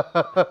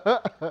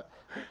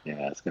 Yeah,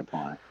 that's a good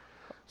point.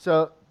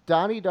 So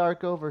Donnie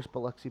Darko versus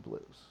Biloxi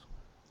Blues.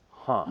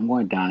 Huh. I'm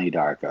going Donnie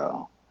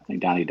Darko. I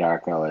think Donnie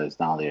Darko is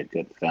not only a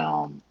good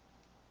film,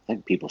 I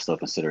think people still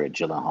consider it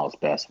Gyllenhaal's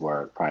best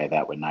work, probably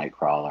that with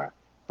Nightcrawler,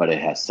 but it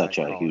has such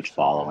a huge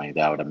following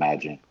that I would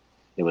imagine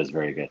it was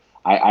very good.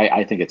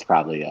 I think it's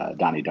probably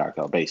Donnie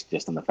Darko, based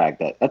just on the fact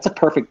that that's a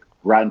perfect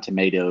Rotten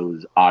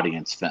Tomatoes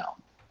audience film.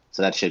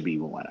 So that should be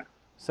a winner.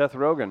 Seth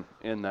Rogen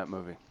in that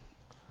movie.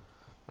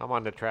 I'm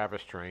on the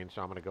Travis train,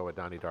 so I'm going to go with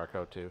Donnie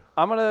Darko, too.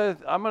 I'm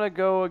gonna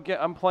go again.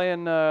 I'm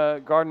playing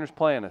Gardner's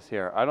playing us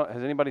here.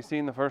 Has anybody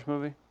seen the first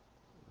movie?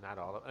 Not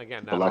all of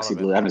not Biloxi all of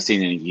Blue. it. I haven't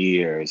seen it in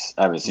years.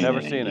 Never seen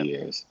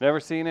it. Never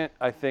seen it.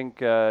 I think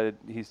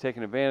he's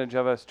taking advantage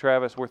of us.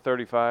 Travis, we're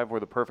 35. We're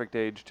the perfect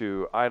age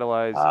to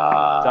idolize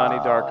Donnie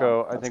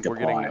Darko. I that's think a we're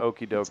good getting point.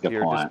 okey That's doke a good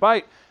here. point.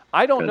 Despite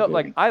I don't know, Could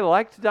like be. I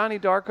liked Donnie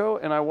Darko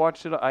and I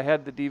watched it. I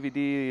had the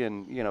DVD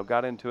and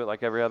got into it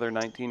like every other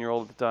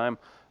 19-year-old at the time.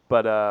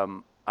 But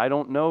I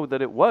don't know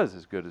that it was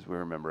as good as we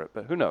remember it.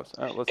 But who knows?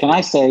 Let's Can see.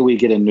 I say we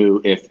get a new?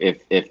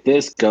 If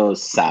this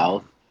goes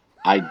south,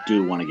 I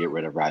do want to get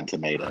rid of Rotten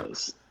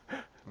Tomatoes.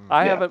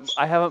 I Yeah.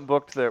 haven't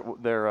booked their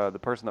the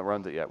person that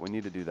runs it yet. We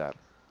need to do that.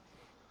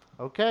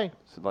 Okay.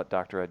 So let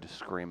Dr. Ed just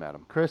scream at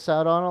him. Chris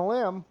out on a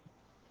limb.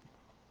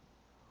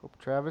 Hope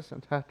Travis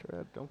and Dr.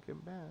 Ed don't get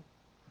mad.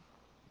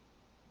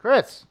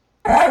 Chris.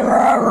 The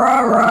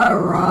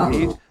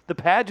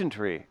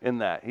pageantry in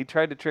that. He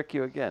tried to trick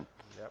you again.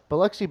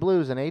 Biloxi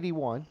Blues in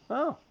 81.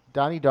 Oh,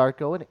 Donnie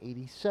Darko in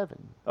 87.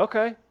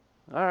 okay.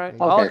 All right.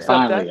 Okay, I'll accept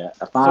finally, that.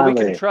 finally,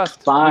 so we can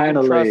trust.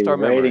 Finally, we can trust our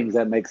memory. ratings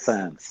that make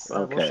sense.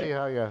 We'll see Okay.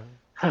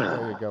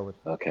 how you go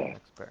with the Okay.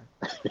 next pair.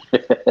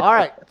 All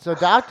right. So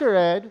Dr.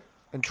 Ed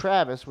and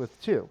Travis with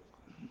 2.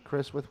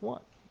 Chris with 1.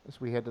 As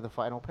we head to the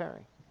final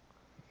pairing.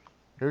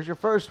 Here's your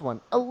first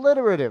one.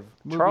 Alliterative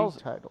movie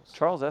titles.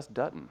 Charles S.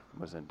 Dutton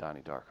was in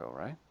Donnie Darko,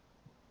 right?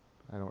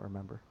 I don't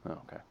remember. Oh,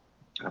 okay.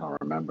 I don't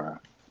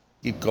remember.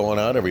 Keep going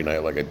out every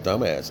night like a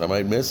dumbass. I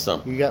might miss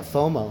something. You got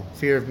FOMO,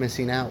 fear of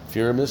missing out.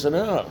 Fear of missing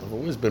out. I've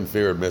always been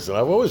fear of missing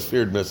out. I've always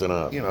feared missing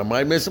out. I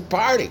might miss a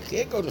party.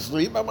 Can't go to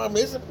sleep. I might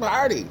miss a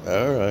party.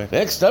 All right.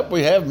 Next up,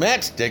 we have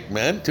Matchstick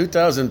Men,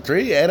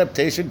 2003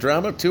 adaptation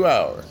drama, 2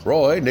 hours.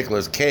 Roy,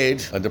 Nicolas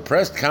Cage, a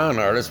depressed con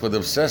artist with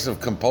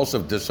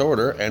obsessive-compulsive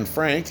disorder, and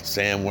Frank,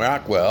 Sam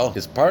Rockwell,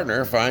 his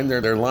partner, find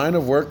their line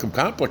of work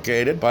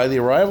complicated by the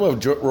arrival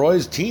of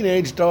Roy's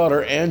teenage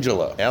daughter,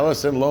 Angela,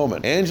 Allison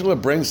Lohman. Angela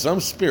brings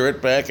some spirit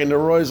back into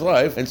Roy's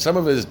life, and some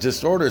of his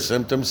disorder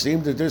symptoms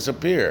seem to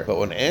disappear. But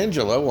when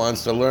Angela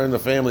wants to learn the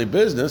family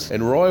business,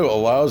 and Roy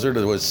allows her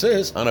to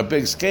assist on a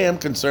big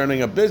scam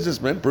concerning a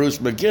businessman, Bruce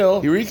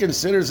McGill, he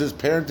reconsiders his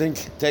parenting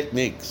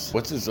techniques.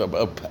 What's his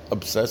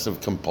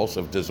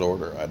obsessive-compulsive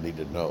disorder? I need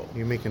to know.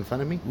 You making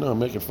fun of me? No, I'm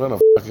making fun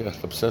of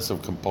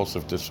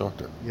obsessive-compulsive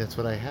disorder. That's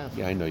what I have.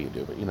 Yeah, I know you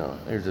do, but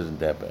yours isn't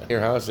that bad. Your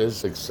house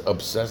is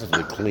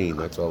obsessively clean,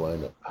 that's all I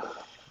know.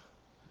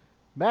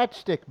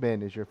 Matchstick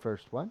Men is your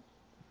first one.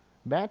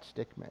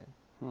 Matchstick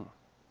Men.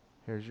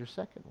 Here's your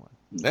second one.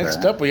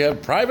 Next up, we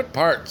have Private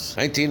Parts,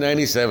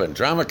 1997,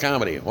 drama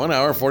comedy, 1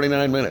 hour,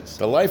 49 minutes.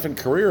 The life and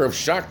career of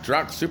shock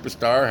jock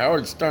superstar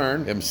Howard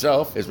Stern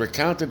himself is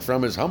recounted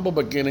from his humble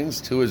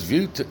beginnings to his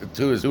view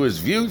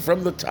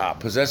from the top.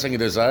 Possessing a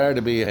desire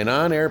to be an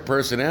on-air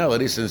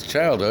personality since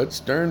childhood,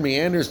 Stern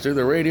meanders through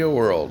the radio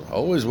world,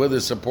 always with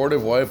his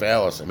supportive wife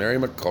Allison, Mary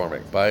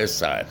McCormick, by his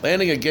side.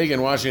 Landing a gig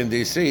in Washington,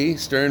 D.C.,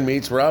 Stern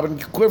meets Robin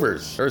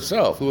Quivers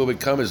herself, who will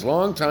become his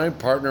longtime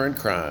partner in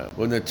crime.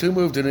 When the two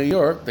move to New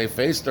York, they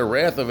face the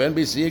wrath of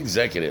NBC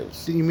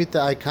executives. Did you meet the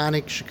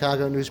iconic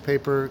Chicago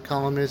newspaper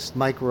columnist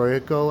Mike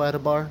Royko at a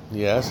bar?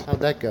 Yes. How'd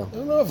that go?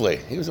 Lovely.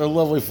 He was a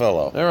lovely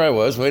fellow. There I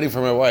was, waiting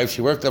for my wife.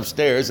 She worked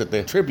upstairs at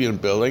the Tribune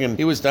building, and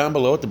he was down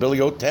below at the Billy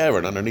Goat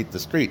Tavern underneath the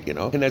street, you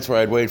know. And that's where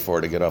I'd wait for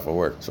her to get off of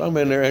work. So I'm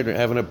in there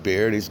having a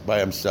beer, and he's by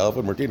himself,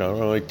 and we're,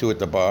 only two at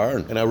the bar.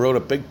 And I wrote a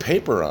big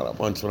paper on him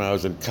once when I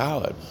was in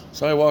college.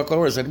 So I walk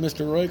over and said,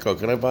 Mr. Royko,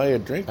 can I buy you a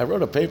drink? I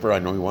wrote a paper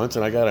on you once,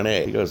 and I got an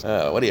A. He goes,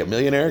 what are you, a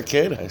millionaire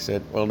kid? I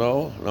said, well,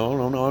 no,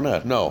 I'm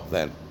not. No,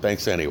 then.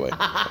 Thanks anyway.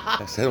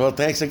 I said, well,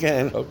 thanks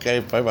again. Okay,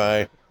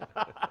 bye-bye.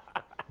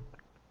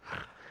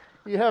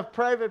 You have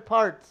Private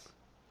Parts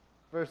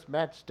versus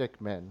Matchstick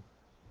Men.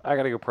 I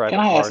gotta go Private Can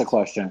I Parts. ask a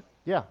question?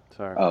 Yeah.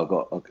 Sorry. Oh,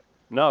 go. Okay.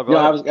 No, go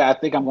Yeah, ahead. I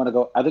think I'm gonna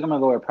go. I think I'm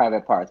gonna go with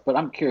Private Parts. But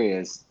I'm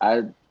curious.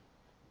 I've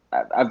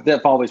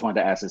always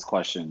wanted to ask this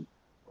question.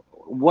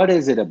 What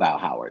is it about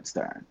Howard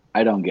Stern?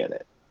 I don't get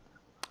it.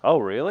 Oh,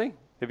 really?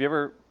 Have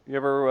you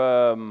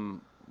ever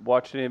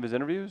watched any of his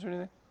interviews or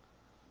anything?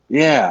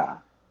 Yeah,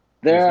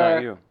 He's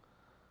not you.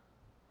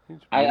 He's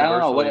I don't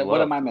know. What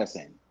universally am I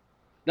missing?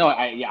 No, well,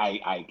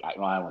 I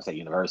don't want to say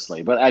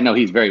universally, but I know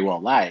he's very well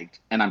liked,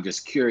 and I'm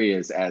just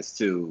curious as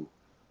to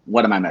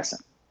what am I missing?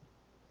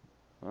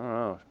 I don't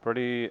know.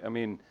 Pretty. I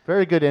mean,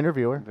 Very good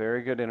interviewer.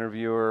 very good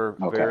interviewer.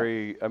 Okay.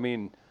 Very. I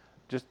mean,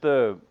 just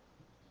the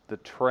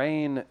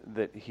train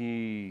that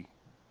he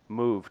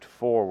moved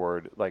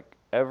forward, like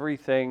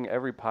everything,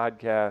 every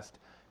podcast,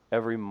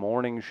 every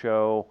morning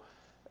show,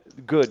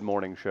 good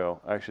morning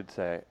show, I should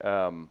say,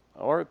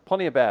 or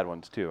plenty of bad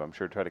ones too. I'm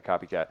sure try to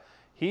copycat.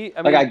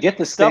 I get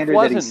the stuff standard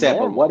that he wasn't set,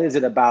 but normal. what is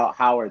it about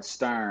Howard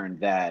Stern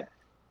that?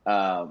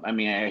 I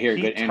mean, I hear a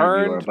He good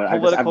interviewer, turned but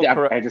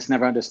political I just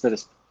never understood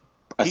his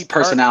He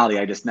personality.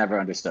 I just never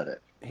understood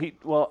it.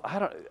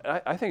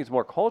 I think it's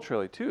more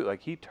culturally too.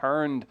 Like he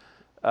turned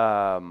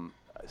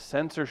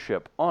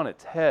censorship on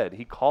its head.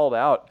 He called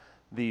out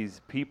these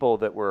people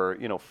that were,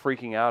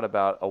 freaking out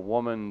about a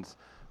woman's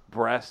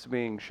breasts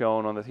being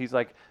shown on this. He's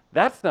like,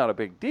 that's not a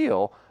big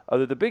deal.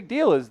 The big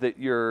deal is that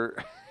your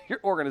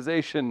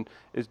organization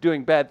is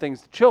doing bad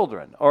things to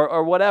children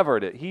or whatever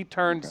it is. He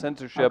turned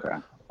censorship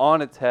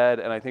on its head,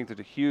 and I think there's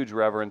a huge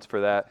reverence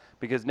for that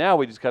because now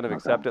we just kind of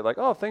accept it like,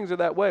 oh, things are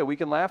that way. We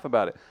can laugh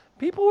about it.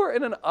 People were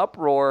in an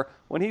uproar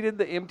when he did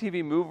the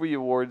MTV Movie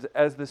Awards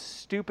as the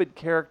stupid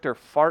character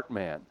Fart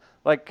Man,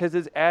 like because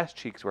his ass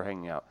cheeks were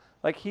hanging out.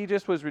 Like he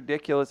just was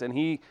ridiculous, and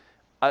he,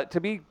 to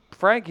be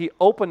frank, he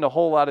opened a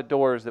whole lot of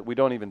doors that we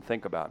don't even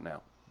think about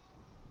now.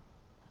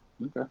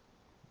 Okay.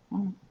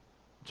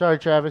 Sorry,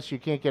 Travis, you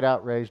can't get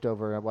outraged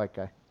over a white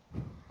guy.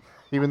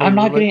 Even though I'm you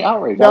not were getting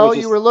outraged. No,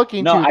 you were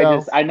looking to.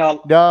 I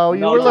know. No,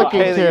 you were looking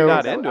okay that to. you're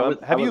not into him.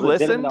 Have you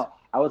listened?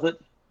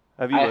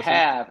 Have you listened?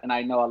 have, and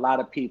I know a lot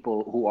of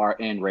people who are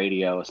in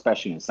radio,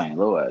 especially in St.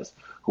 Louis,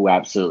 who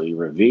absolutely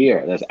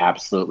revere. That's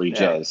absolutely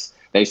just.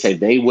 They say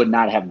they would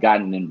not have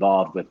gotten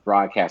involved with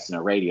broadcasting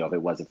or radio if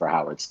it wasn't for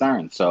Howard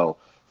Stern. So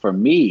for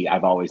me,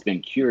 I've always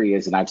been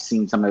curious, and I've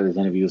seen some of his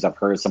interviews. I've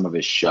heard some of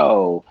his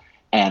show,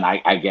 and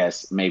I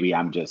guess maybe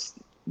I'm just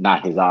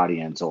not his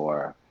audience,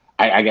 or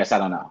I guess I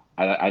don't know.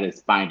 I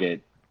just find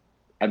it.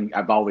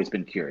 I've always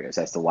been curious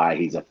as to why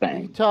he's a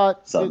thing.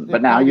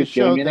 But now you've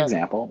given me an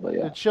example. But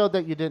yeah, it showed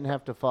that you didn't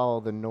have to follow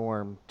the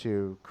norm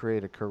to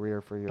create a career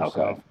for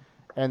yourself,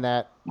 and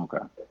that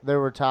there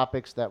were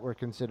topics that were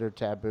considered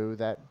taboo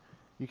that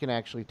you can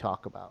actually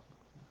talk about,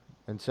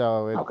 and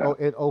so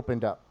it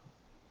opened up.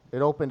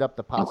 It opened up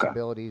the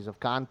possibilities of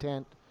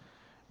content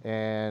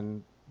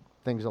and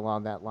things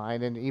along that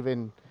line, and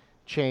even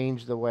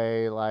changed the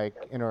way like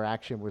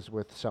interaction was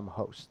with some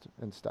hosts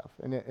and stuff,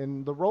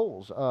 and the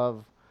roles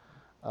of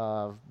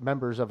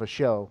members of a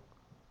show,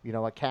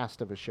 a cast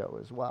of a show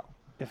as well.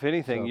 If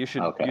anything, you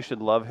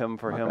should love him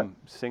for him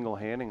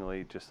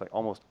single-handedly just like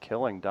almost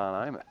killing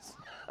Don Imus.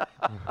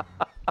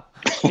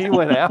 He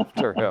went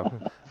after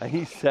him.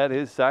 He set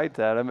his sights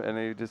at him,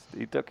 and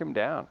he took him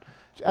down.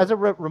 As a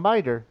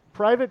reminder,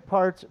 Private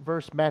Parts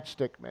versus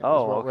Matchstick Men.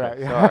 Oh,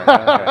 okay.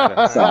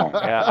 Sorry.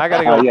 Yeah, I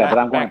gotta go. But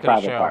I'm going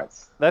Private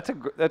Parts. That's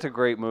a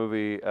great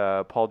movie.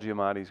 Paul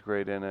Giamatti's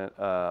great in it.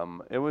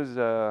 It was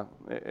a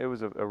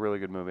really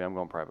good movie. I'm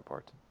going Private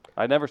Parts.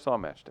 I never saw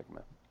Matchstick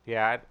Men.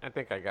 Yeah, I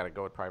think I got to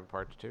go with Private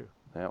Parts too.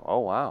 Yeah. Oh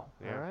wow.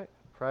 Yeah. All right.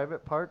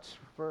 Private Parts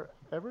for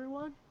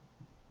everyone.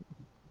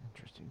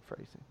 Interesting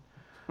phrasing.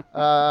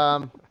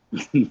 Oh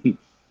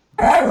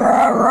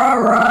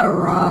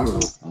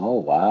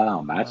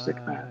wow,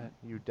 Matchstick Man.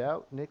 You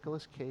doubt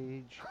Nicolas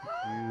Cage,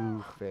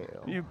 you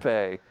fail. You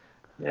pay.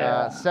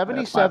 Yeah,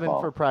 77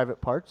 for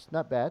Private Parts,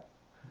 not bad.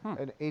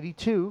 And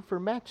 82 for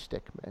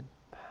Matchstick Men.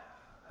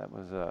 That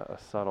was a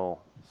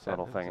subtle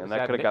thing, and Is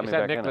that could have got me Is that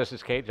back in it.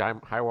 Nicolas Cage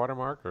high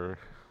watermark or?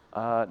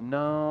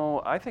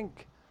 No, I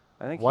think.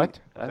 What?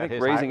 I think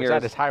Is Raising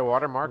that his high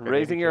watermark?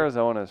 Raising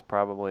Arizona is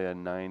probably a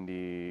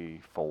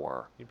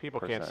 94. People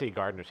can't see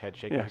Gardner's head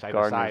shaking Yeah, side to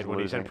Gardner's side when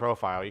he's in losing.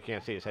 profile. You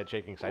can't see his head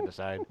shaking side to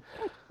side.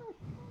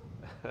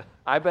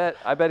 I bet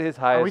his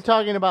Are we highest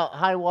talking about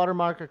high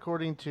watermark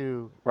according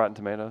to, Rotten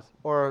Tomatoes.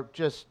 or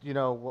just,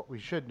 what we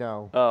should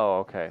know? Oh,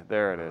 okay.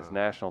 There it is.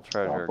 National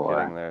Treasure boy.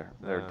 getting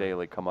their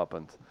daily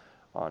comeuppance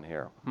on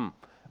here.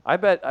 I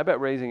bet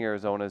Raising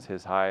Arizona is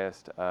his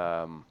highest.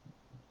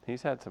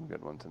 He's had some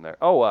good ones in there.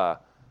 Oh,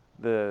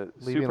 the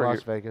Leaving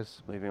Las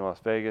Vegas. Leaving Las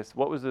Vegas.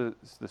 What was the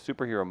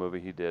superhero movie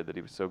he did that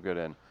he was so good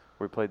in,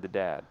 where he played the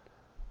dad?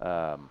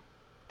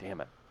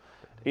 Damn it.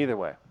 Either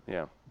way,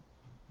 yeah.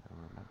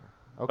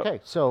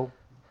 Okay, so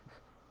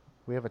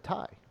we have a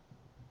tie.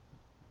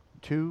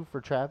 2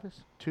 for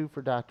Travis, 2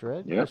 for Dr.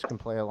 Ed. Yep. Chris can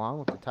play along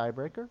with the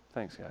tiebreaker.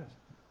 Thanks, guys.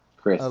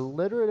 Chris.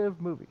 Alliterative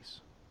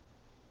movies.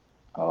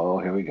 Oh,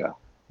 here we go.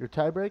 Your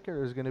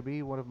tiebreaker is going to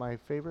be one of my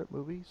favorite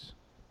movies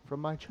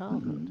from my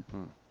childhood.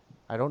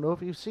 I don't know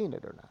if you've seen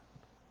it or not,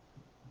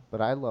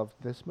 but I loved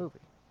this movie.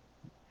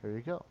 Here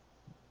you go.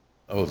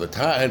 Oh,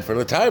 and for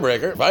the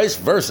tiebreaker, Vice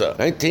Versa,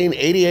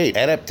 1988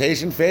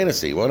 adaptation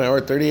fantasy, 1 hour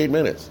 38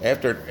 minutes.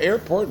 After an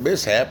airport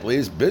mishap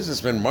leaves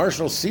businessman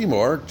Marshall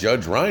Seymour,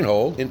 Judge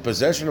Reinhold, in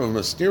possession of a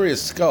mysterious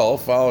skull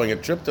following a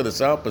trip to the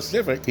South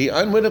Pacific, he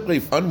unwittingly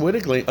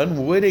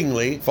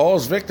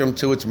falls victim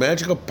to its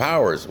magical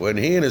powers when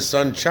he and his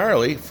son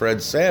Charlie,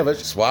 Fred Savage,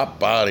 swap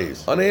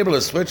bodies. Unable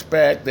to switch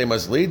back, they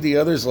must lead the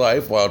other's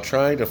life while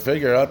trying to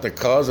figure out the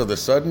cause of the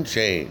sudden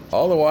change,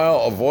 all the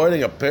while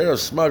avoiding a pair of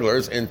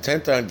smugglers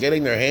intent on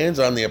getting their hands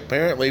on the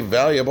apparently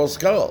valuable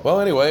skull. Well,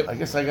 anyway, I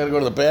guess I gotta go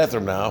to the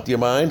bathroom now. Do you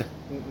mind?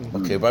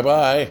 Okay,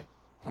 bye-bye.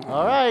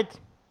 All right.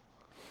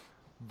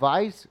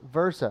 Vice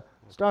Versa,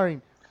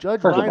 starring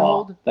Judge First of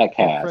Reinhold. all, that and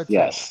cast, Fred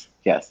yes.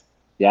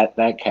 Yeah,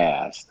 that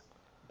cast.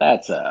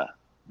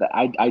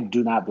 I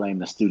do not blame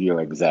the studio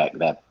exec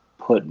that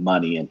put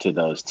money into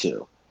those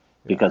two.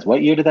 Because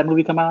what year did that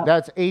movie come out?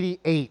 That's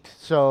 88,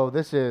 so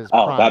this is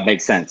Oh, prime. that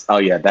makes sense. Oh,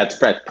 yeah, that's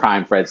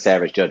prime Fred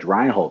Savage, Judge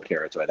Reinhold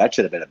territory. That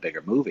should have been a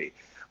bigger movie.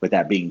 With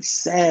that being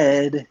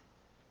said,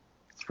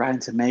 it's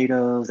Rotten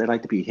Tomatoes. They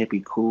like to be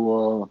hippie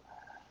cool.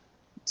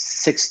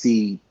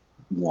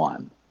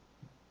 61.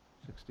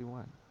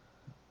 61.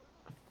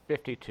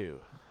 52.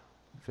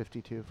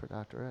 52 for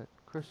Dr. Ed.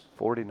 Chris?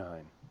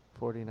 49.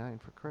 49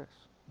 for Chris.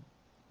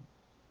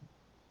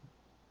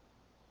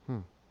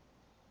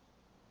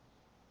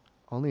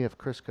 Only if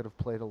Chris could have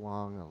played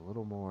along a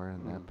little more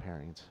in that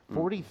pairings.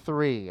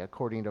 43,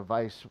 according to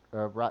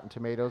Rotten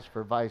Tomatoes,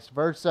 for Vice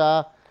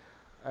Versa.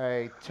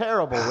 A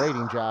terrible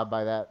rating job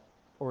by that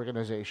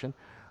organization.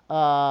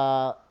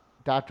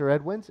 Dr.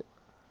 Ed wins it.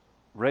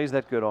 Raise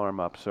that good arm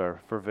up, sir,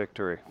 for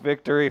victory.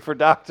 Victory for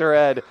Dr.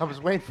 Ed. I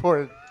was waiting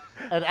for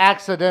an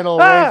accidental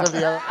raise of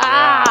the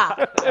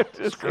other.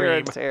 Just hear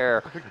a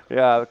tear.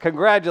 Yeah,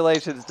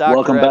 congratulations, Dr.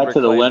 Welcome Ed. back to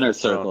the reclaims winner's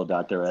his throne. circle,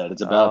 Dr. Ed.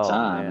 It's about Oh,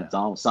 time.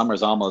 man.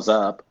 Summer's almost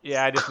up.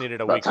 Yeah, I just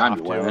needed a About week time off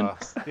you win.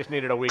 just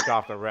needed a week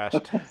off to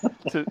rest.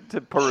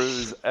 to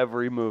peruse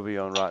every movie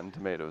on Rotten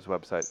Tomatoes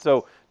website.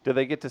 So, do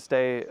they get to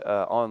stay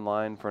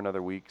online for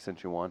another week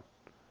since you won?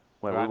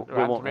 Well, we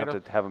Rotten won't have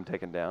Tomatoes? to have them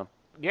taken down.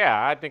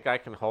 Yeah, I think I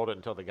can hold it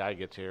until the guy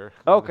gets here.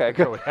 Okay,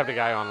 So good. we have the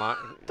guy online.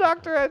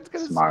 Dr. Ed's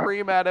going to Smart.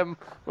 scream at him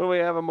when we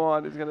have him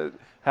on. He's going to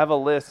have a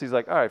list. He's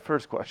like, all right,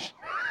 first question.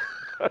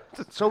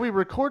 So we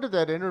recorded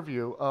that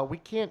interview. We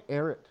can't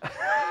air it.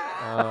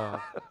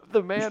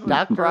 The man was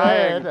Dr.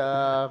 crying.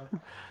 Ed,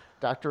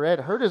 Dr.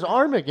 Ed hurt his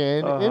arm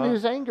again in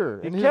his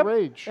anger, in his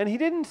rage. And he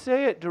didn't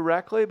say it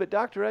directly, but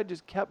Dr. Ed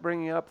just kept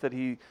bringing up that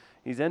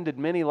he's ended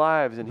many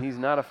lives and he's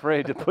not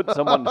afraid to put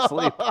someone to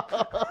sleep.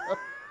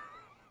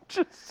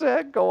 Just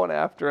going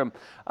after him.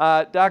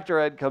 Dr.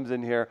 Ed comes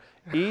in here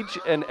each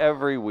and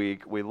every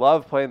week. We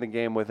love playing the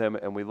game with him,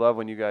 and we love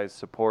when you guys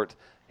support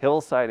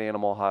Hillside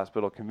Animal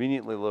Hospital,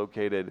 conveniently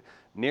located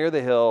near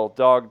the Hill,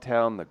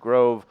 Dogtown, the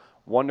Grove.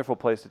 Wonderful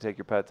place to take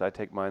your pets. I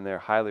take mine there.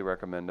 Highly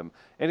recommend them.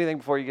 Anything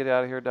before you get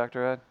out of here,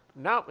 Dr. Ed?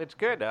 No, it's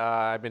good.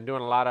 I've been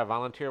doing a lot of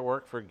volunteer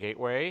work for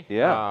Gateway.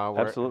 Yeah,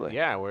 absolutely.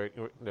 Yeah,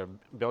 the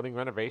building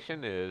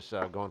renovation is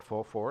going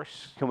full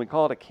force. Can we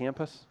call it a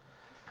campus?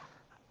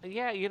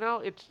 Yeah,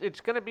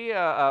 it's going to be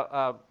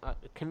a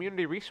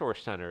community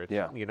resource center. It's,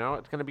 Yeah.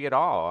 It's going to be it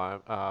all.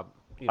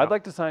 I'd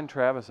like to sign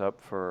Travis up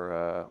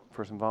for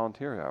some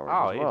volunteer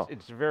hours as well.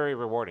 It's very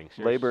rewarding.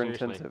 Labor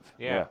seriously. intensive.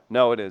 Yeah.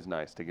 No, it is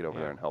nice to get over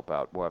Yeah. there and help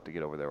out. We'll have to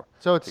get over there.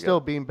 So it's together. still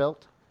being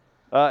built,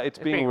 It's It's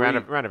being being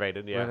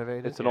renovated. Yeah.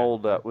 renovated? It's an Yeah.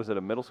 old. Was it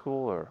a middle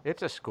school or?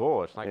 It's a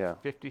school. It's like Yeah.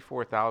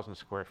 54,000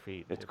 square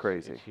feet. It's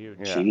crazy. It's huge.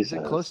 Yeah. Is it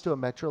Jesus. close to a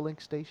Metrolink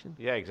station?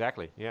 Yeah,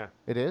 exactly. Yeah.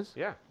 It is?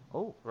 Yeah.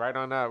 Oh, Right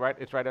on.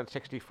 It's right on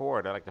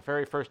 64. Like the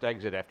very first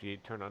exit after you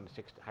turn on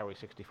Highway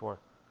 64.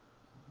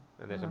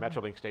 And there's a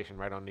Metrolink station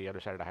right on the other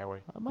side of the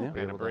highway. I might be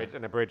And a able to. bridge,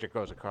 and a bridge that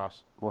goes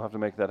across. We'll have to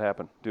make that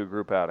happen. Do a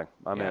group outing.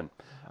 I'm Yeah. in.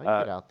 I can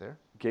get out there.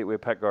 Gateway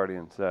Pet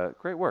Guardians.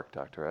 Great work,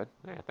 Dr. Ed.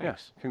 Yeah,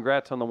 thanks. Yeah.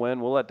 Congrats on the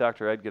win. We'll let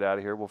Dr. Ed get out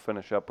of here. We'll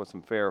finish up with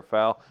some fair or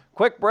foul.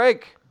 Quick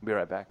break. Be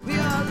right back. We are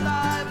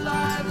live,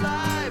 live,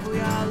 live. We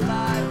are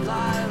live,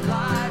 live,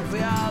 live. We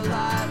are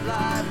live,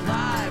 live,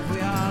 live.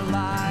 We are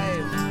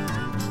live.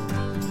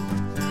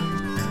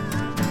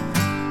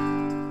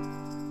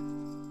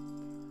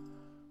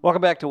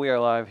 Welcome back to We Are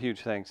Live.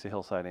 Huge thanks to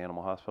Hillside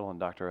Animal Hospital and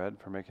Dr. Ed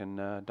for making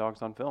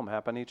Dogs on Film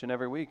happen each and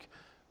every week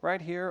right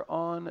here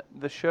on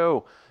the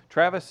show.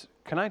 Travis,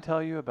 can I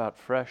tell you about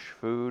fresh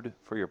food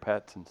for your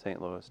pets in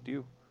St. Louis? Are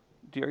you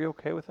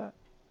okay with that?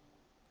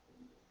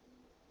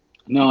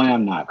 No, I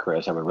am not,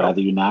 Chris. I would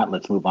rather you not.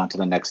 Let's move on to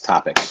the next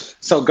topic.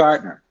 So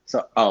Gardner.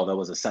 That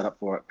was a setup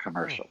for a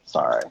commercial.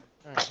 Sorry.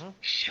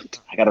 Shoot,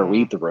 I got to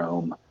read the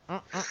room.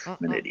 I'm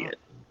an idiot.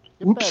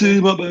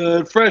 Oopsie, my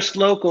bad. Fresh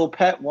local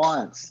pet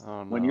wants.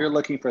 Oh, no. When you're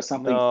looking for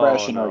something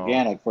fresh and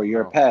organic for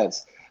your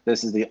pets,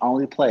 this is the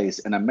only place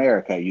in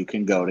America you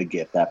can go to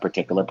get that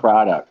particular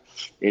product.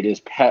 It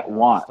is Pet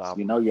Wants. Stop.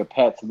 You know your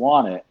pets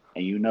want it,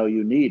 and you know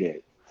you need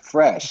it.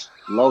 Fresh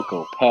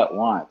local Pet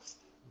Wants.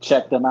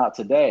 Check them out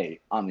today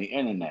on the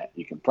internet.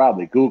 You can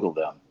probably Google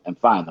them and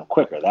find them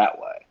quicker that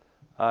way.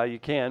 You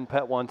can,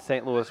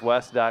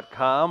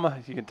 PetOneSt.LouisWest.com.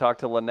 You can talk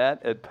to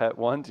Lynette at Pet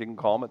Ones. You can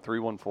call them at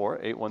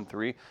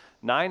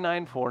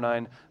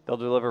 314-813-9949. They'll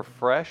deliver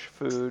fresh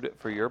food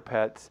for your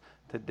pets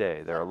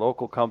today. They're a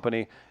local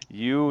company.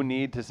 You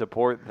need to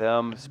support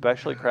them.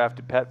 Specially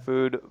crafted pet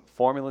food,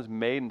 formulas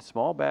made in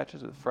small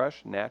batches with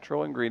fresh,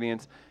 natural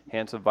ingredients,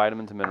 enhanced with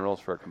vitamins and minerals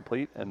for a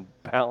complete and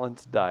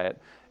balanced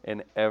diet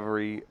in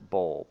every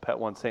bowl. Pet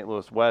One St.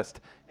 Louis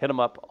West. Hit them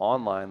up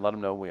online. Let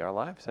them know We Are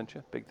Live sent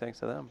you. Big thanks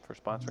to them for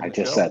sponsoring the show. I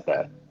just said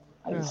that.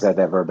 I just said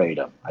that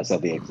verbatim. I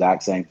said the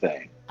exact same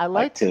thing. I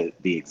like to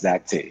the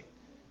exact T.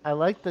 I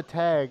like the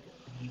tag.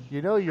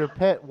 You know your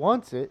pet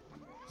wants it,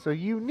 so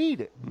you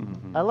need it.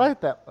 Mm-hmm. I like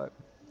that one.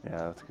 Yeah,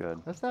 that's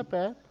good. That's not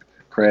bad.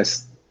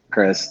 Chris,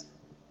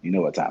 you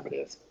know what time it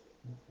is.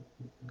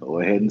 Go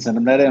ahead and send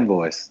them that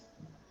invoice.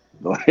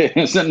 Go ahead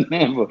and send them the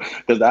invoice.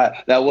 Because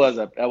that was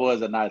a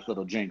nice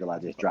little jingle I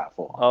just dropped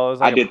for them. Oh, it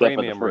was like I a did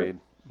premium that for free. read.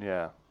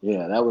 Yeah.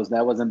 Yeah, that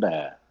wasn't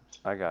bad.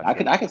 I got I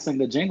you. could sing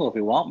the jingle if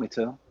you want me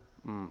to.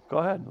 Go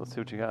ahead. Let's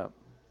see what you got.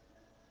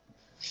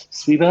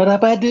 Sweet ba da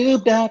ba doo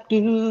da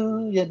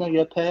doo. You know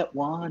your pet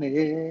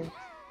wanted.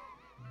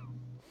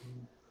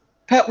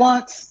 Pet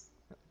wants.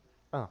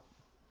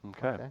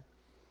 Okay.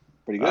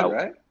 Pretty good,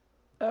 right?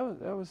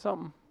 That was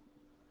something.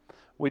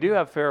 We do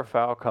have Fair or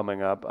Foul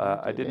coming up.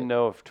 I didn't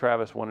know if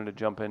Travis wanted to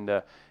jump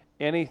into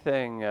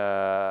anything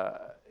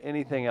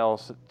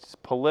else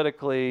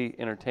politically,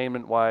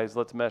 entertainment-wise.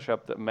 Let's mash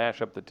up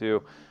the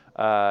two.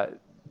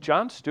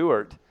 Jon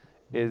Stewart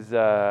is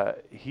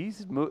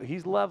he's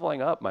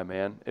leveling up, my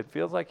man. It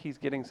feels like he's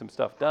getting some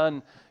stuff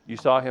done. You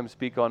saw him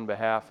speak on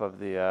behalf of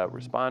the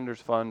Responders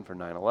Fund for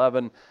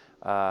 9/11.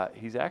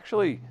 He's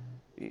actually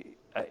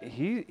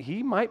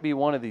he might be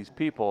one of these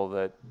people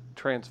that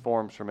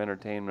transforms from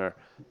entertainer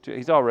to,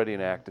 he's already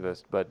an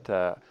activist,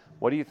 but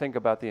what do you think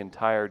about the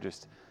entire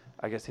his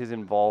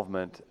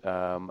involvement?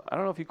 I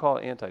don't know if you call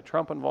it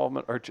anti-Trump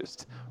involvement or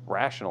just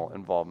rational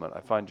involvement. I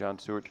find Jon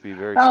Stewart to be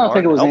very smart. I don't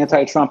think it was and helpful.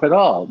 anti-Trump at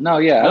all. No,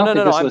 yeah. I don't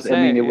think this was.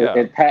 Saying,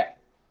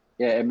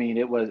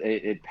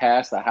 it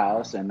passed the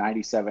House and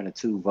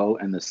 97-2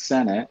 vote in the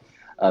Senate.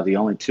 The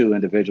only two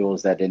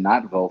individuals that did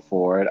not vote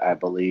for it, I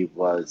believe,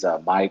 was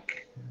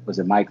Mike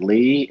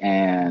Lee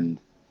and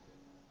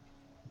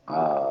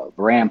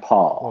Rand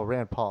Paul. Well,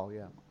 Rand Paul,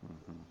 yeah.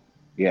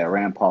 Yeah,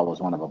 Rand Paul was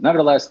one of them.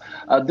 Nevertheless,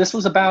 this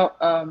was about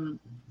 9/11.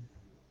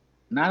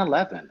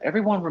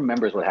 Everyone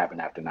remembers what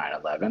happened after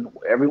 9/11.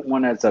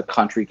 Everyone as a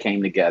country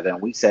came together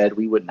and we said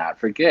we would not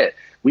forget.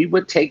 We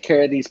would take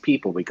care of these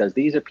people because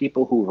these are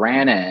people who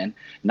ran in,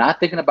 not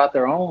thinking about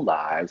their own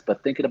lives,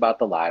 but thinking about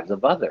the lives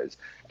of others.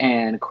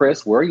 And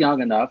Chris, we're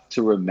young enough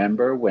to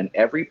remember when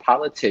every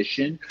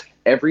politician,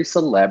 every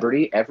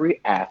celebrity,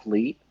 every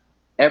athlete,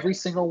 every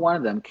single one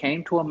of them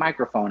came to a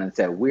microphone and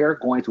said, we're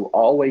going to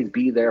always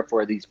be there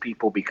for these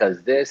people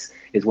because this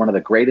is one of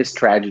the greatest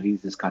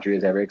tragedies this country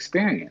has ever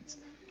experienced.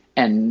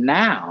 And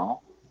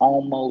now,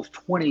 almost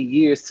 20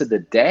 years to the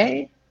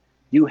day,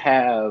 you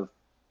have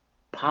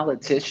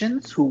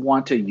politicians who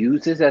want to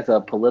use this as a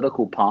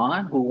political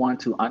pawn, who want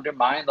to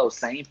undermine those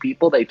same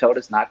people they told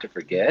us not to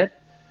forget.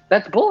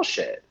 That's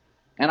bullshit.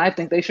 And I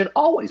think they should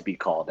always be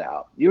called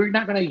out. You're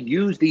not going to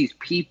use these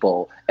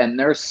people and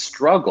their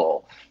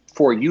struggle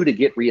for you to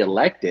get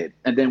reelected.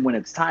 And then when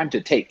it's time to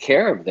take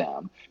care of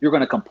them, you're going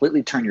to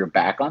completely turn your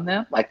back on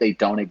them like they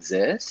don't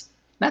exist.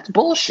 That's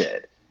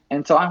bullshit.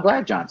 And so I'm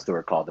glad Jon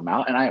Stewart called them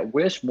out. And I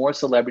wish more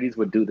celebrities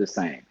would do the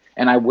same.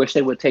 And I wish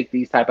they would take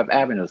these type of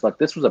avenues. Look,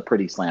 this was a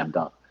pretty slam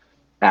dunk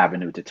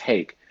avenue to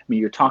take. I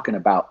mean, you're talking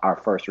about our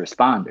first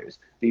responders.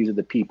 These are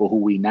the people who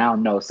we now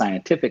know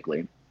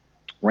scientifically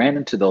ran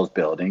into those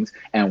buildings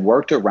and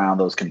worked around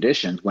those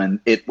conditions when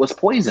it was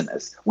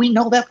poisonous. We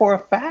know that for a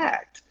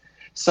fact.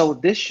 So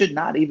this should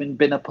not even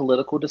been a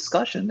political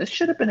discussion. This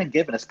should have been a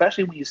given,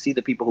 especially when you see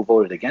the people who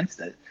voted against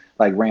it,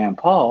 like Rand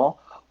Paul,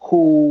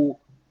 who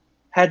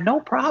had no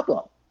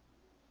problem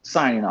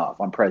signing off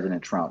on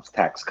President Trump's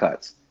tax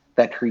cuts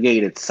that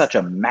created such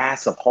a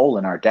massive hole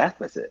in our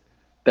deficit.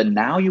 But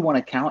now you want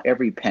to count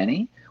every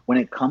penny when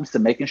it comes to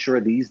making sure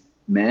these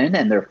men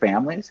and their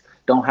families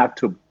don't have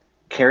to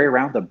carry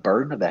around the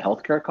burden of the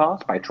healthcare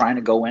costs by trying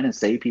to go in and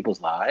save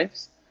people's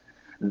lives.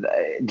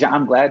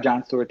 I'm glad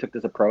Jon Stewart took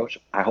this approach.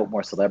 I hope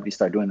more celebrities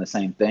start doing the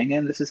same thing,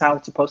 and this is how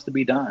it's supposed to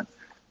be done.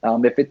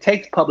 If it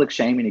takes public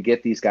shaming to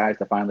get these guys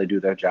to finally do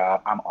their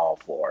job, I'm all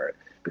for it,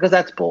 because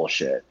that's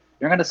bullshit.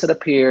 You're going to sit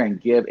up here and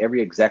give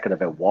every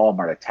executive at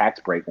Walmart a tax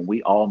break when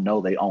we all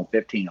know they own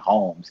 15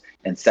 homes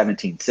in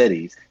 17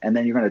 cities, and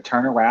then you're going to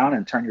turn around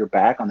and turn your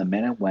back on the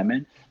men and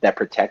women that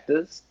protect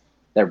us,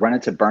 that run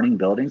into burning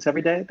buildings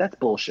every day? That's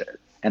bullshit.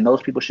 And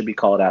those people should be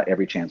called out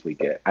every chance we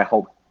get. I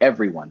hope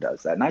everyone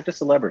does that, not just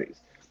celebrities,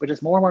 but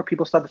just more and more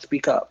people start to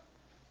speak up.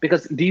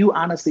 Because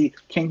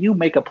can you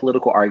make a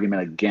political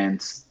argument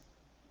against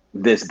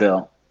this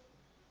bill?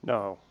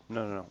 No.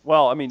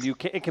 Well, I mean,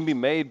 it can be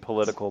made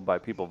political by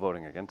people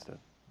voting against it.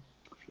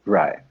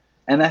 Right.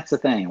 And that's the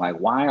thing. Like,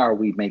 why are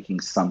we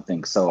making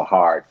something so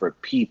hard for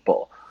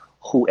people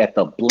who at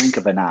the blink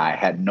of an eye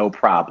had no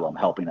problem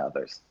helping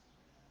others?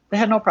 They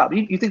had no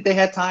problem. You think they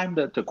had time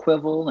to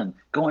quibble and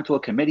go into a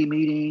committee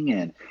meeting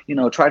and,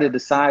 try to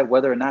decide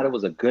whether or not it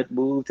was a good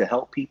move to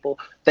help people?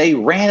 They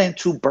ran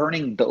into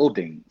burning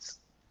buildings.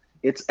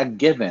 It's a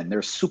given.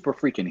 They're super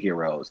freaking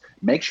heroes.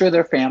 Make sure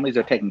their families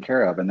are taken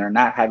care of and they're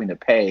not having to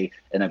pay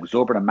an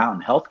exorbitant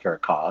amount in healthcare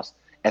costs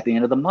at the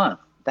end of the month.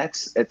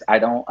 I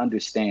don't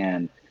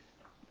understand.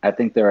 I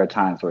think there are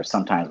times where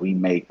sometimes we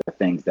make the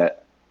things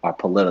that are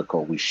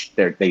political.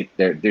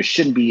 There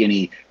shouldn't be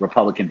any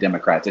Republican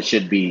Democrats. It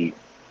should be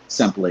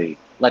simply,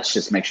 let's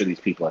just make sure these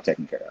people are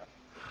taken care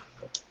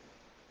of.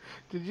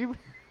 Did you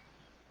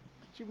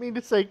mean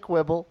to say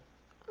quibble?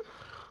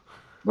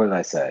 What did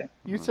I say?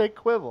 You said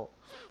quibble,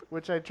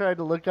 which I tried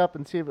to look up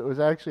and see if it was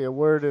actually a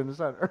word, and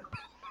it's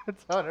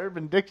on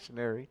Urban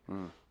Dictionary.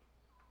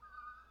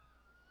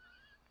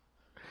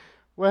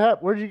 What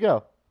happened? Where'd you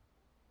go?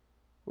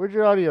 Where'd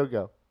your audio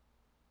go?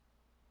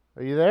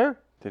 Are you there?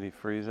 Did he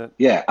freeze it?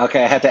 Yeah.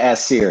 Okay. I had to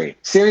ask Siri.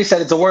 Siri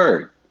said it's a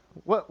word.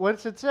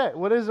 What's it say?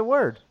 What is the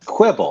word?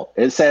 Quibble.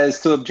 It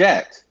says to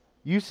object.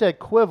 You said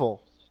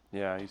quibble.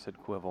 Yeah, you said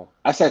quibble.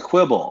 I said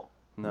quibble.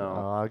 No.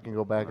 Oh, I can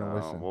go back and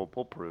listen. We'll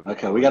prove it.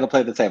 Okay, we got to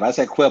play the tape. I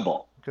said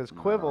quibble. Because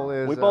quibble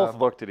is... We both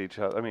looked at each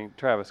other. I mean,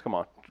 Travis, come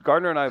on.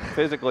 Gardner and I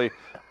physically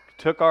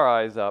took our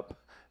eyes up,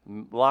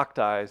 locked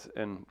eyes,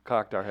 and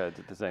cocked our heads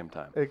at the same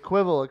time. A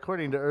quibble,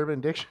 according to Urban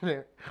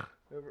Dictionary,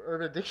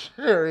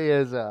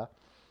 is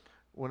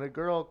when a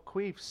girl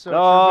queefs so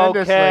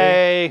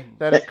tremendously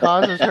that it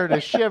causes her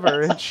to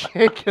shiver and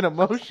shake an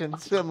emotion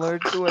similar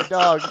to a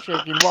dog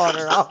shaking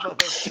water off of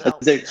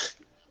itself.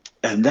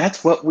 And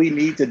that's what we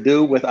need to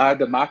do with our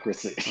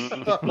democracy.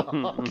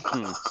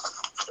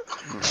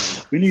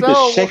 We need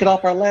to shake it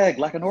off our leg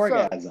like an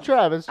orgasm.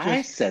 Travis,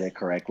 I said it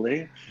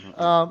correctly.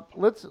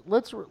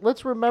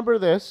 Let's remember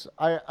this.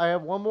 I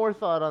have one more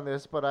thought on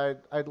this, but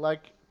I'd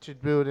like to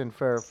do it in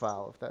fair or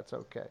foul, if that's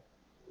okay.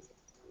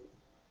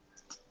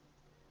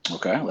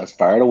 Okay, let's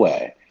fire it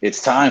away.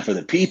 It's time for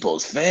the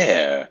people's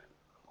fair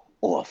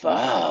or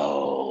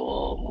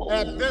foul.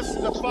 At this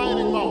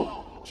defining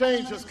moment,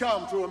 change has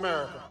come to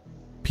America.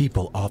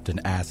 People often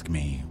ask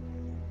me,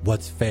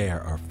 what's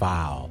fair or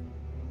foul?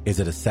 Is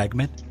it a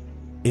segment?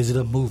 Is it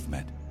a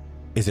movement?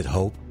 Is it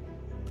hope?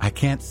 I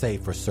can't say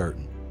for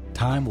certain.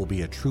 Time will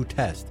be a true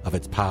test of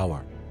its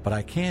power. But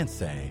I can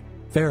say,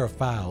 fair or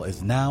foul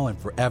is now and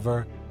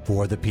forever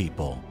for the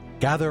people.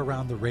 Gather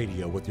around the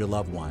radio with your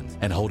loved ones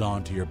and hold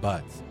on to your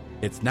butts.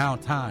 It's now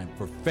time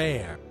for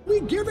fair.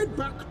 We give it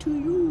back to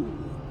you,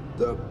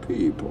 the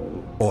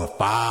people. Or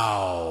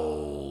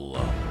foul.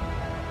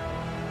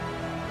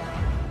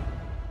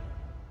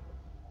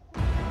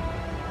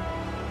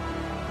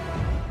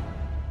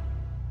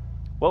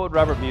 What would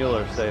Robert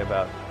Mueller say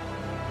about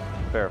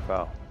fair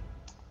or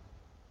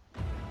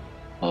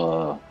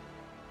foul?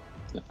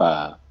 If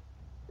I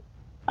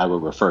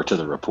would refer to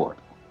the report.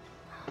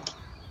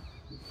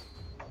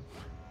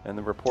 And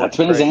the report. That's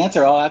been his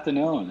answer all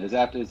afternoon.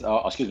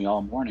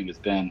 All morning. It's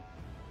been,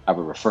 I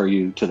would refer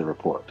you to the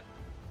report.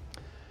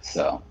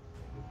 So.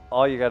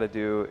 All you got to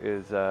do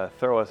is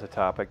throw us a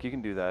topic. You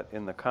can do that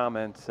in the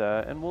comments,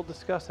 and we'll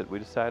discuss it. We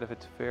decide if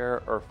it's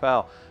fair or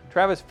foul.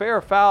 Travis, fair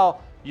or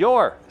foul?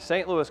 Your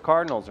St. Louis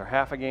Cardinals are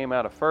half a game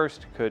out of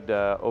first. Could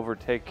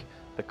overtake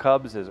the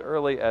Cubs as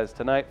early as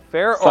tonight.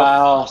 Fair or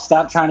foul?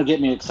 Stop trying to get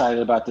me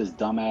excited about this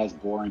dumbass,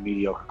 boring,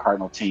 mediocre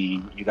Cardinal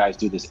team. You guys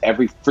do this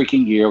every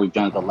freaking year. We've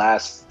done it the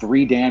last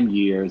 3 damn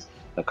years.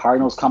 The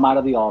Cardinals come out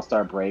of the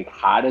All-Star break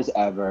hot as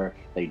ever.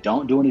 They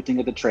don't do anything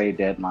at the trade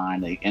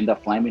deadline. They end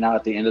up flaming out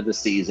at the end of the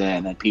season.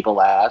 And then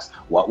people ask,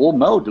 what will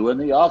Mo do in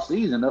the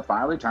offseason to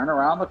finally turn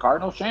around the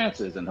Cardinals'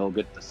 chances? And he'll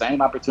get the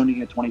same opportunity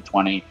in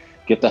 2020.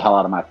 Get the hell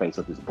out of my face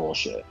with this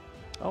bullshit.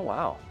 Oh,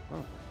 wow.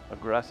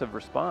 Aggressive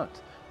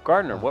response.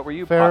 Gardner, what were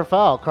you? Fair or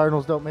foul?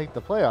 Cardinals don't make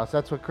the playoffs.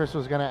 That's what Chris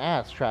was going to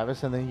ask,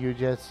 Travis, and then you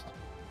just...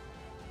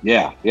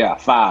 Yeah,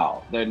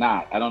 foul. They're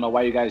not. I don't know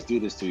why you guys do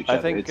this to each other.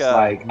 I think it's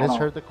like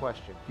misheard the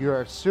question.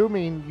 You're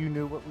assuming you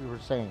knew what we were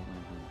saying.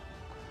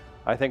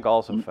 I think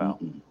also foul.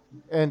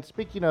 And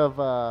speaking of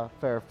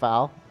fair or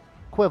foul,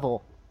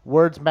 quibble.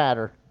 Words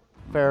matter.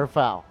 Fair or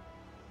foul?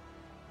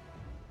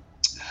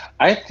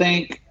 I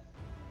think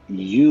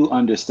you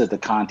understood the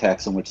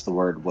context in which the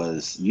word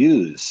was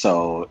used,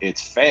 so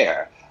it's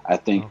fair. I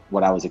think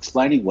what I was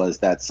explaining was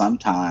that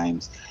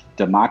sometimes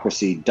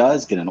democracy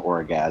does get an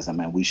orgasm,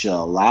 and we should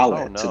allow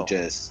it to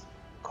just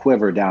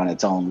quiver down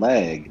its own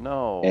leg.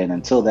 No. And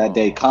until that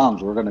day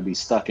comes, we're going to be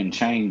stuck in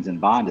chains and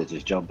bondage,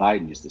 as Joe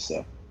Biden used to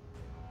say.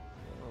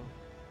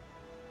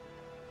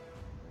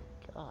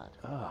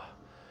 God.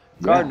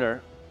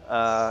 Gardner,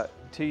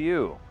 to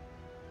you,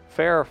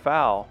 fair or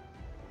foul,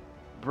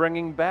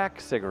 bringing back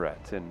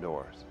cigarettes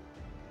indoors?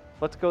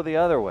 Let's go the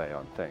other way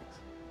on things.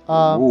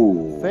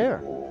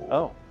 Fair.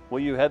 Oh, well,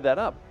 you head that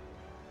up.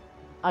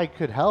 I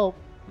could help,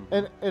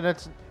 and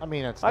it's. I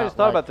mean, it's. I not just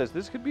thought like- about this.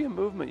 This could be a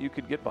movement you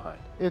could get behind.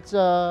 It's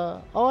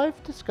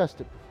I've discussed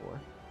it before,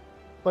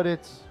 but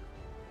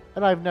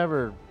and I've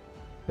never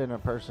been a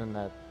person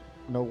that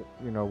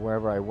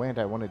wherever I went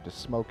I wanted to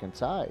smoke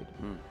inside.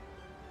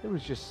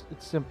 It's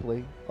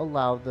simply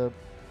allow the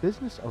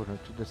business owner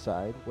to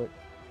decide what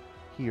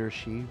he or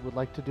she would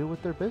like to do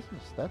with their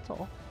business. That's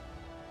all.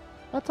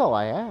 That's all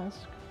I ask.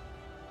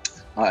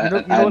 You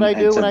know what I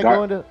do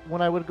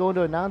when I would go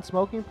into a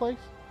non-smoking place?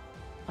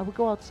 I would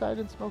go outside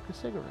and smoke a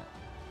cigarette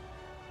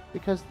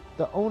because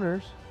the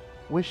owners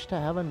wish to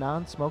have a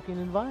non-smoking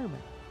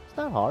environment. It's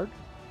not hard.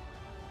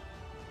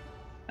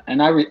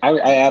 And I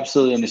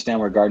absolutely understand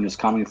where Gardner's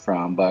coming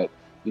from, but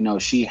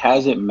she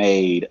hasn't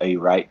made a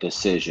right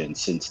decision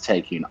since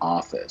taking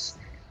office.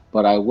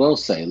 But I will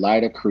say,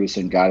 Lyda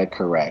Krewson got it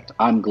correct.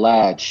 I'm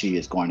glad she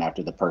is going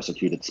after the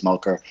persecuted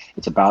smoker.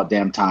 It's about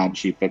damn time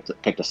she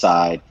picked a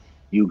side.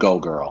 You go,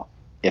 girl.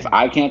 If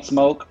I can't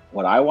smoke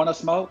what I want to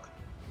smoke,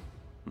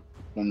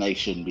 then they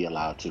shouldn't be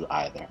allowed to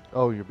either.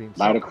 Oh, you're being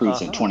Lyda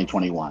Krewson,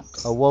 2021.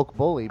 A woke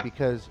bully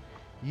because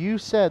you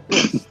said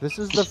this. This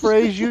is the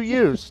phrase you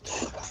used.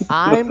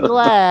 I'm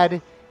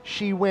glad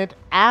she went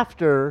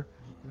after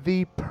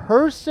the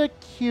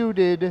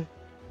persecuted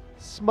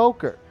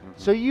smoker.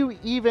 So you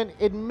even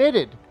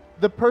admitted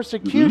the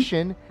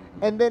persecution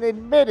and then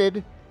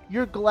admitted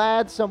you're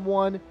glad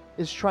someone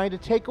is trying to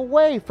take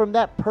away from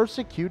that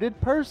persecuted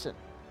person.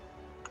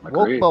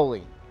 Agreed. Woke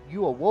bully.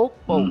 You a woke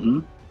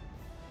bully.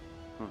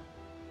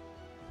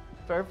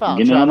 Fair foul.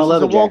 Getting on a Travis is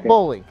leather a woke jacket.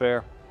 bully.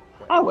 Fair.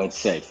 I would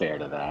say fair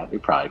to that.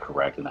 You're probably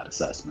correct in that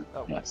assessment.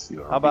 Yes,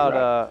 you are. How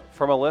about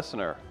from a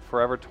listener,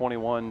 Forever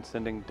 21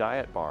 sending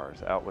diet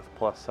bars out with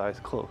plus size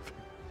clothing?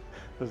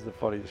 This is the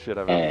funniest shit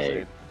I've ever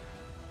seen.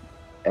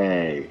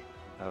 Hey,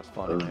 that was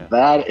funny, man.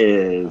 That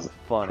is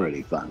funny.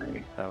 Pretty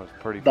funny. That was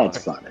pretty funny.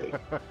 That's funny.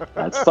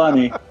 That's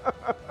funny.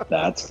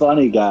 That's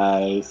funny,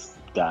 guys.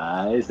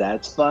 Guys,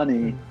 that's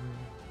funny.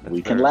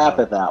 We can laugh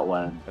at that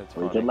one.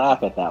 We can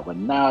laugh at that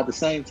one. Now, at the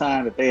same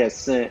time, if they had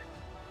sent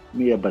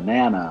me a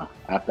banana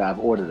after I've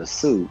ordered a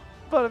soup,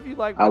 but if you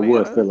like I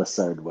bananas, would feel a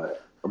certain way.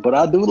 But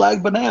I do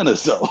like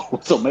bananas, though.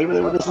 So maybe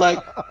they were just like,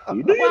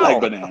 you do like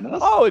bananas.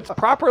 Oh, it's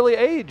properly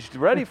aged,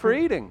 ready for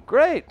eating.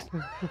 Great.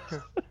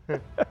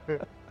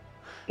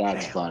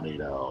 That's funny,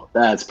 though.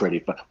 That's pretty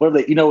fun. What if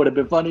they, you know what would have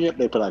been funny if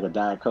they put like a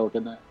Diet Coke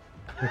in there?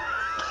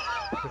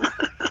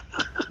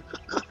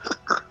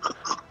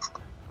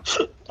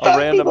 A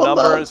random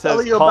number it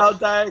says you about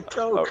Diet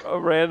Coke. A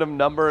random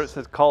number it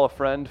says call a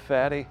friend,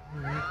 fatty.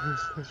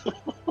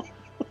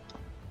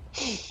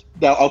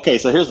 Now, okay,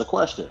 so here's the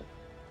question: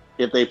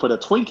 if they put a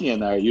Twinkie in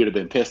there, you'd have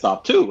been pissed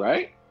off too,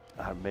 right?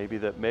 Maybe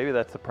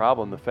that's the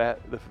problem.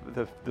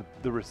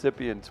 The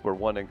recipients were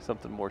wanting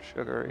something more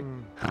sugary.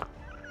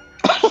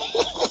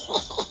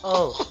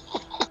 Oh.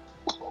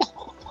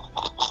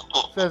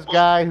 Says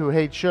guy who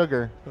hates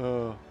sugar.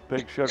 Oh,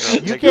 big sugar.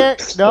 You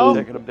can't. No,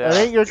 taking them down. it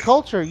ain't your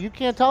culture. You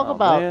can't talk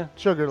about man.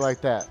 sugar like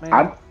that.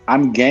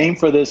 I'm game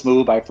for this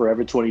move by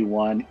Forever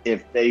 21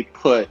 if they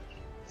put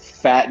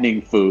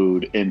fattening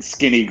food in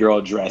skinny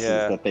girl dresses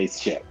that they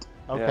shipped.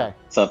 Okay. Yeah.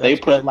 So if they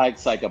That's put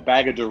good. like a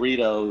bag of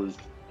Doritos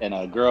and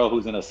a girl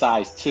who's in a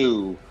size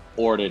 2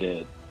 ordered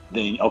it,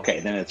 then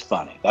then it's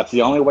funny. That's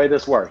the only way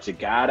this works. You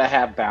gotta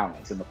have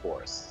balance in the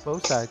force.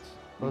 Both sides.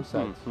 Both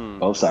sides.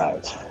 Both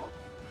sides.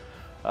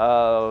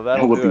 Oh, That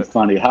that'll would do be it.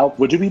 funny. How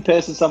would you be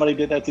pissed if somebody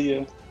did that to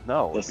you?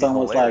 No, If it'd be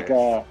someone was like,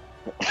 hilarious.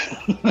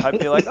 I'd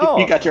be like, oh,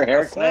 you got your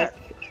hair a snack.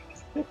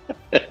 cut?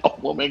 A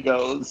woman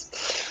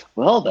goes,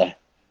 well,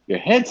 your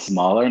head's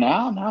smaller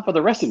now. Now for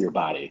the rest of your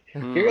body.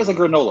 Here's a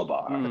granola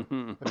bar.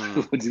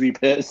 Would you be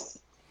pissed?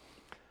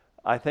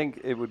 I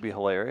think it would be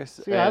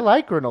hilarious. See, I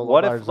like granola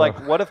what bars, if like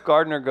though. what if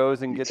Gardner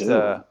goes and gets too.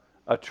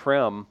 a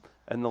trim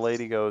and the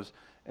lady goes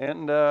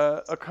and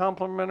a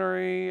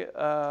complimentary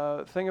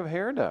thing of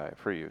hair dye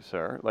for you,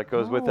 sir? Like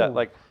goes with that. Oh.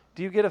 Like,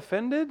 do you get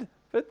offended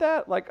with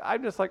that? Like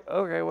I'm just like,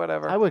 okay,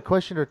 whatever. I would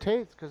question her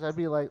taste because I'd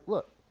be like,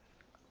 look,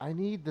 I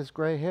need this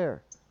gray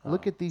hair.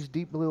 Look at these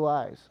deep blue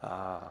eyes.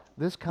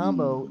 This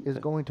combo is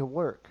going to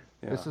work.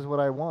 This is what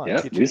I want.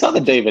 Yeah, we saw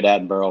the David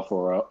Attenborough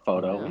photo.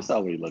 Yeah. We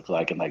saw what he looked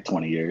like in like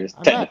 20 years.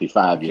 I'm Technically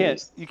 5 You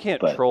years. can't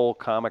but- troll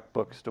comic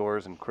book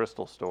stores and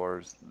crystal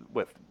stores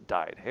with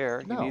dyed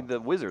hair. No. You need the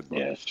wizard look.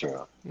 Yeah, it's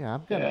true. Yeah,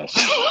 I'm gonna.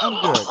 Yes.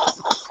 I'm good.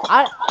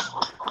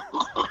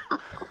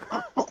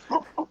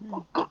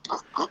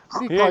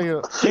 What do you call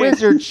you?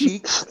 Wizard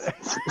cheeks.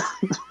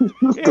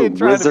 The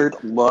wizard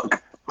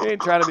look. He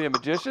ain't trying to be a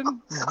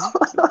magician.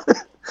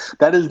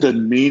 That is the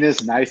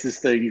meanest,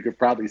 nicest thing you could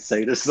probably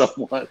say to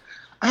someone.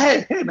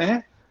 Hey,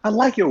 man, I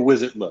like your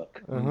wizard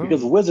look.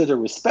 Because wizards are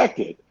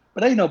respected.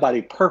 But ain't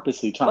nobody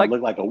purposely trying to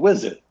look like a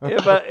wizard. Yeah,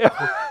 but,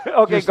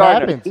 okay, Just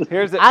Gardner. happens.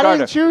 Here's it. I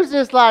Gardner. didn't choose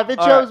this life. It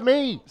chose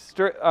me.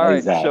 All right,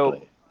 Exactly.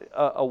 so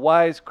a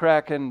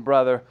wisecracking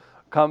brother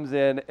comes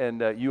in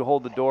and you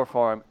hold the door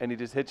for him, and he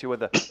just hits you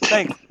with a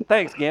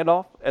thanks,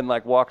 Gandalf, and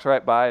like walks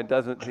right by and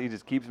doesn't. He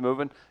just keeps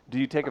moving. Do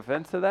you take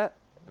offense to that?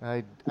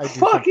 I do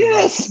Fuck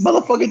yes,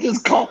 motherfucker!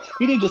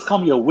 He didn't just call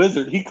me a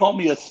wizard. He called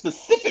me a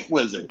specific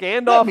wizard.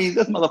 Gandalf. That means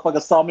this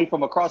motherfucker saw me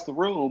from across the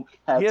room,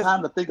 had He has-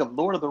 time to think of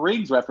Lord of the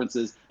Rings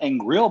references,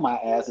 and grill my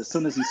ass as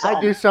soon as he saw I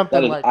me. do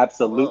something That is like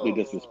absolutely "Whoa,"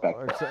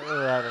 disrespectful.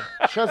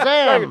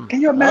 Shazam! Can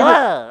you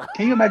imagine?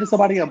 Can you imagine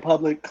somebody in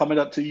public coming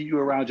up to you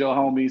around your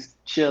homies,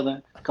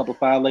 chilling, a couple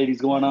fine ladies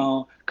going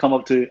on, come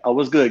up to you, oh,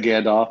 what's good,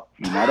 Gandalf?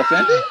 You not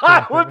offended?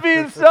 I would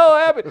be so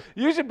happy.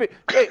 You should be.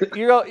 Hey,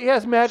 he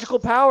has magical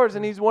powers,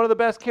 and he's one of the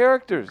best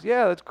characters.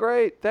 Yeah, that's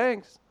great.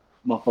 Thanks.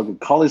 Motherfucker,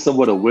 calling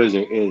someone a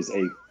wizard is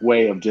a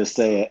way of just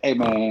saying, hey,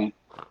 man,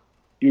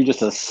 you're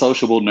just a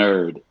sociable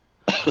nerd.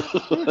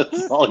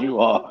 That's all you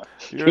are.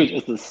 You're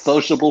just a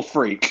sociable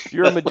freak.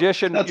 You're a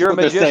magician. That's You're a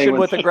what they're saying magician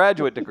when- with a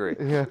graduate degree.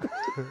 Yeah.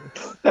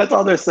 That's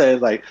all they're saying.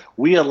 Like,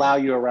 we allow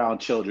you around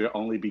children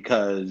only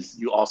because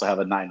you also have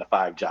a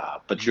 9-to-5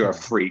 job, but you're a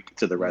freak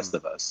to the rest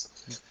of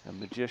us. A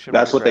magician.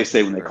 That's with what they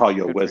say when graduate they call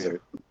you a degree. Good for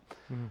wizard.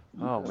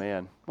 Oh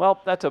man. Well,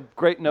 that's a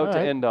great note All to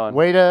right. end on.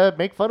 Way to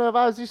make fun of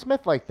Ozzie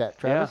Smith like that, Yeah.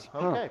 Travis.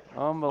 Okay.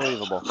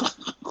 Unbelievable.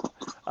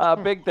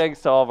 Big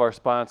thanks to all of our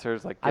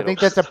sponsors. Like I think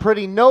that's a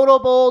pretty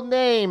notable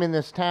name in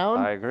this town.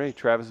 I agree.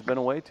 Travis has been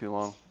away too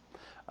long.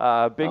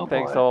 Big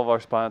thanks boy. to all of our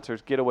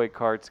sponsors. Getaway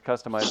Carts,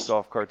 customized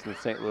golf carts in the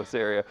St. Louis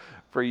area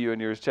for you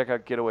and yours. Check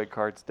out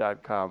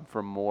getawaycarts.com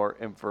for more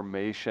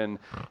information.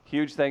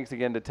 Huge thanks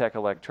again to Tech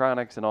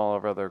Electronics and all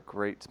of our other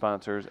great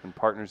sponsors and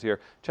partners here.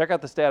 Check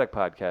out the Static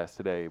Podcast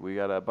today. We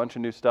got a bunch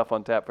of new stuff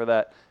on tap for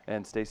that,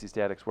 and Stacy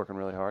Static's working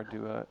really hard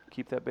to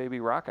keep that baby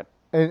rocking.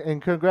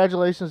 And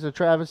congratulations to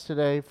Travis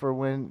today for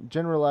when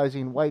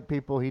generalizing white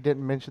people, he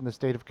didn't mention the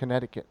state of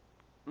Connecticut.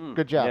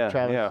 Good job,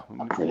 Travis. Yeah,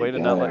 pretty way to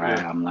good, not let right?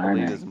 your I'm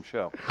learning. elitism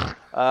show.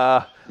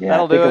 Yeah,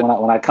 That'll I think do it.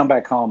 when I come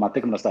back home, I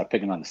think I'm going to start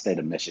picking on the state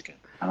of Michigan.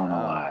 I don't know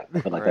why. I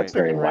feel like that's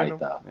Great. very Picking white, random.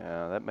 though.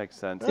 Yeah, that makes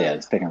sense. Yeah,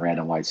 it's picking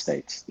random white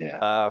states.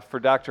 Yeah. For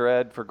Dr.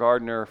 Ed, for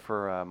Gardner,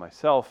 for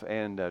myself,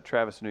 and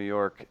Travis, New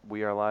York,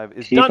 We Are Live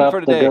is Keep done up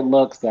for the today. good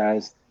looks,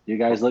 guys. You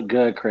guys look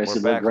good, Chris. We're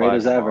You look back great live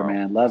as ever, tomorrow.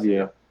 man. Love See you.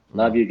 ya.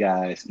 Love you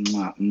guys.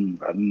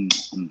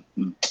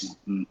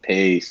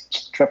 Peace.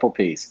 Triple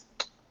peace.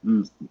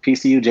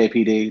 Peace to you,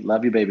 JPD.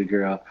 Love you, baby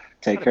girl.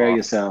 Take Cut care him of off.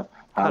 yourself.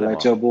 Cut Holla him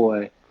at your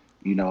boy.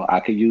 You know, I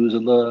could use a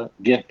little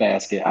gift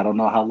basket. I don't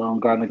know how long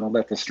Gardner gonna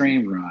let the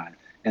stream run.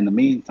 In the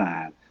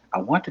meantime, I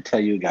want to tell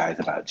you guys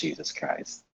about Jesus Christ.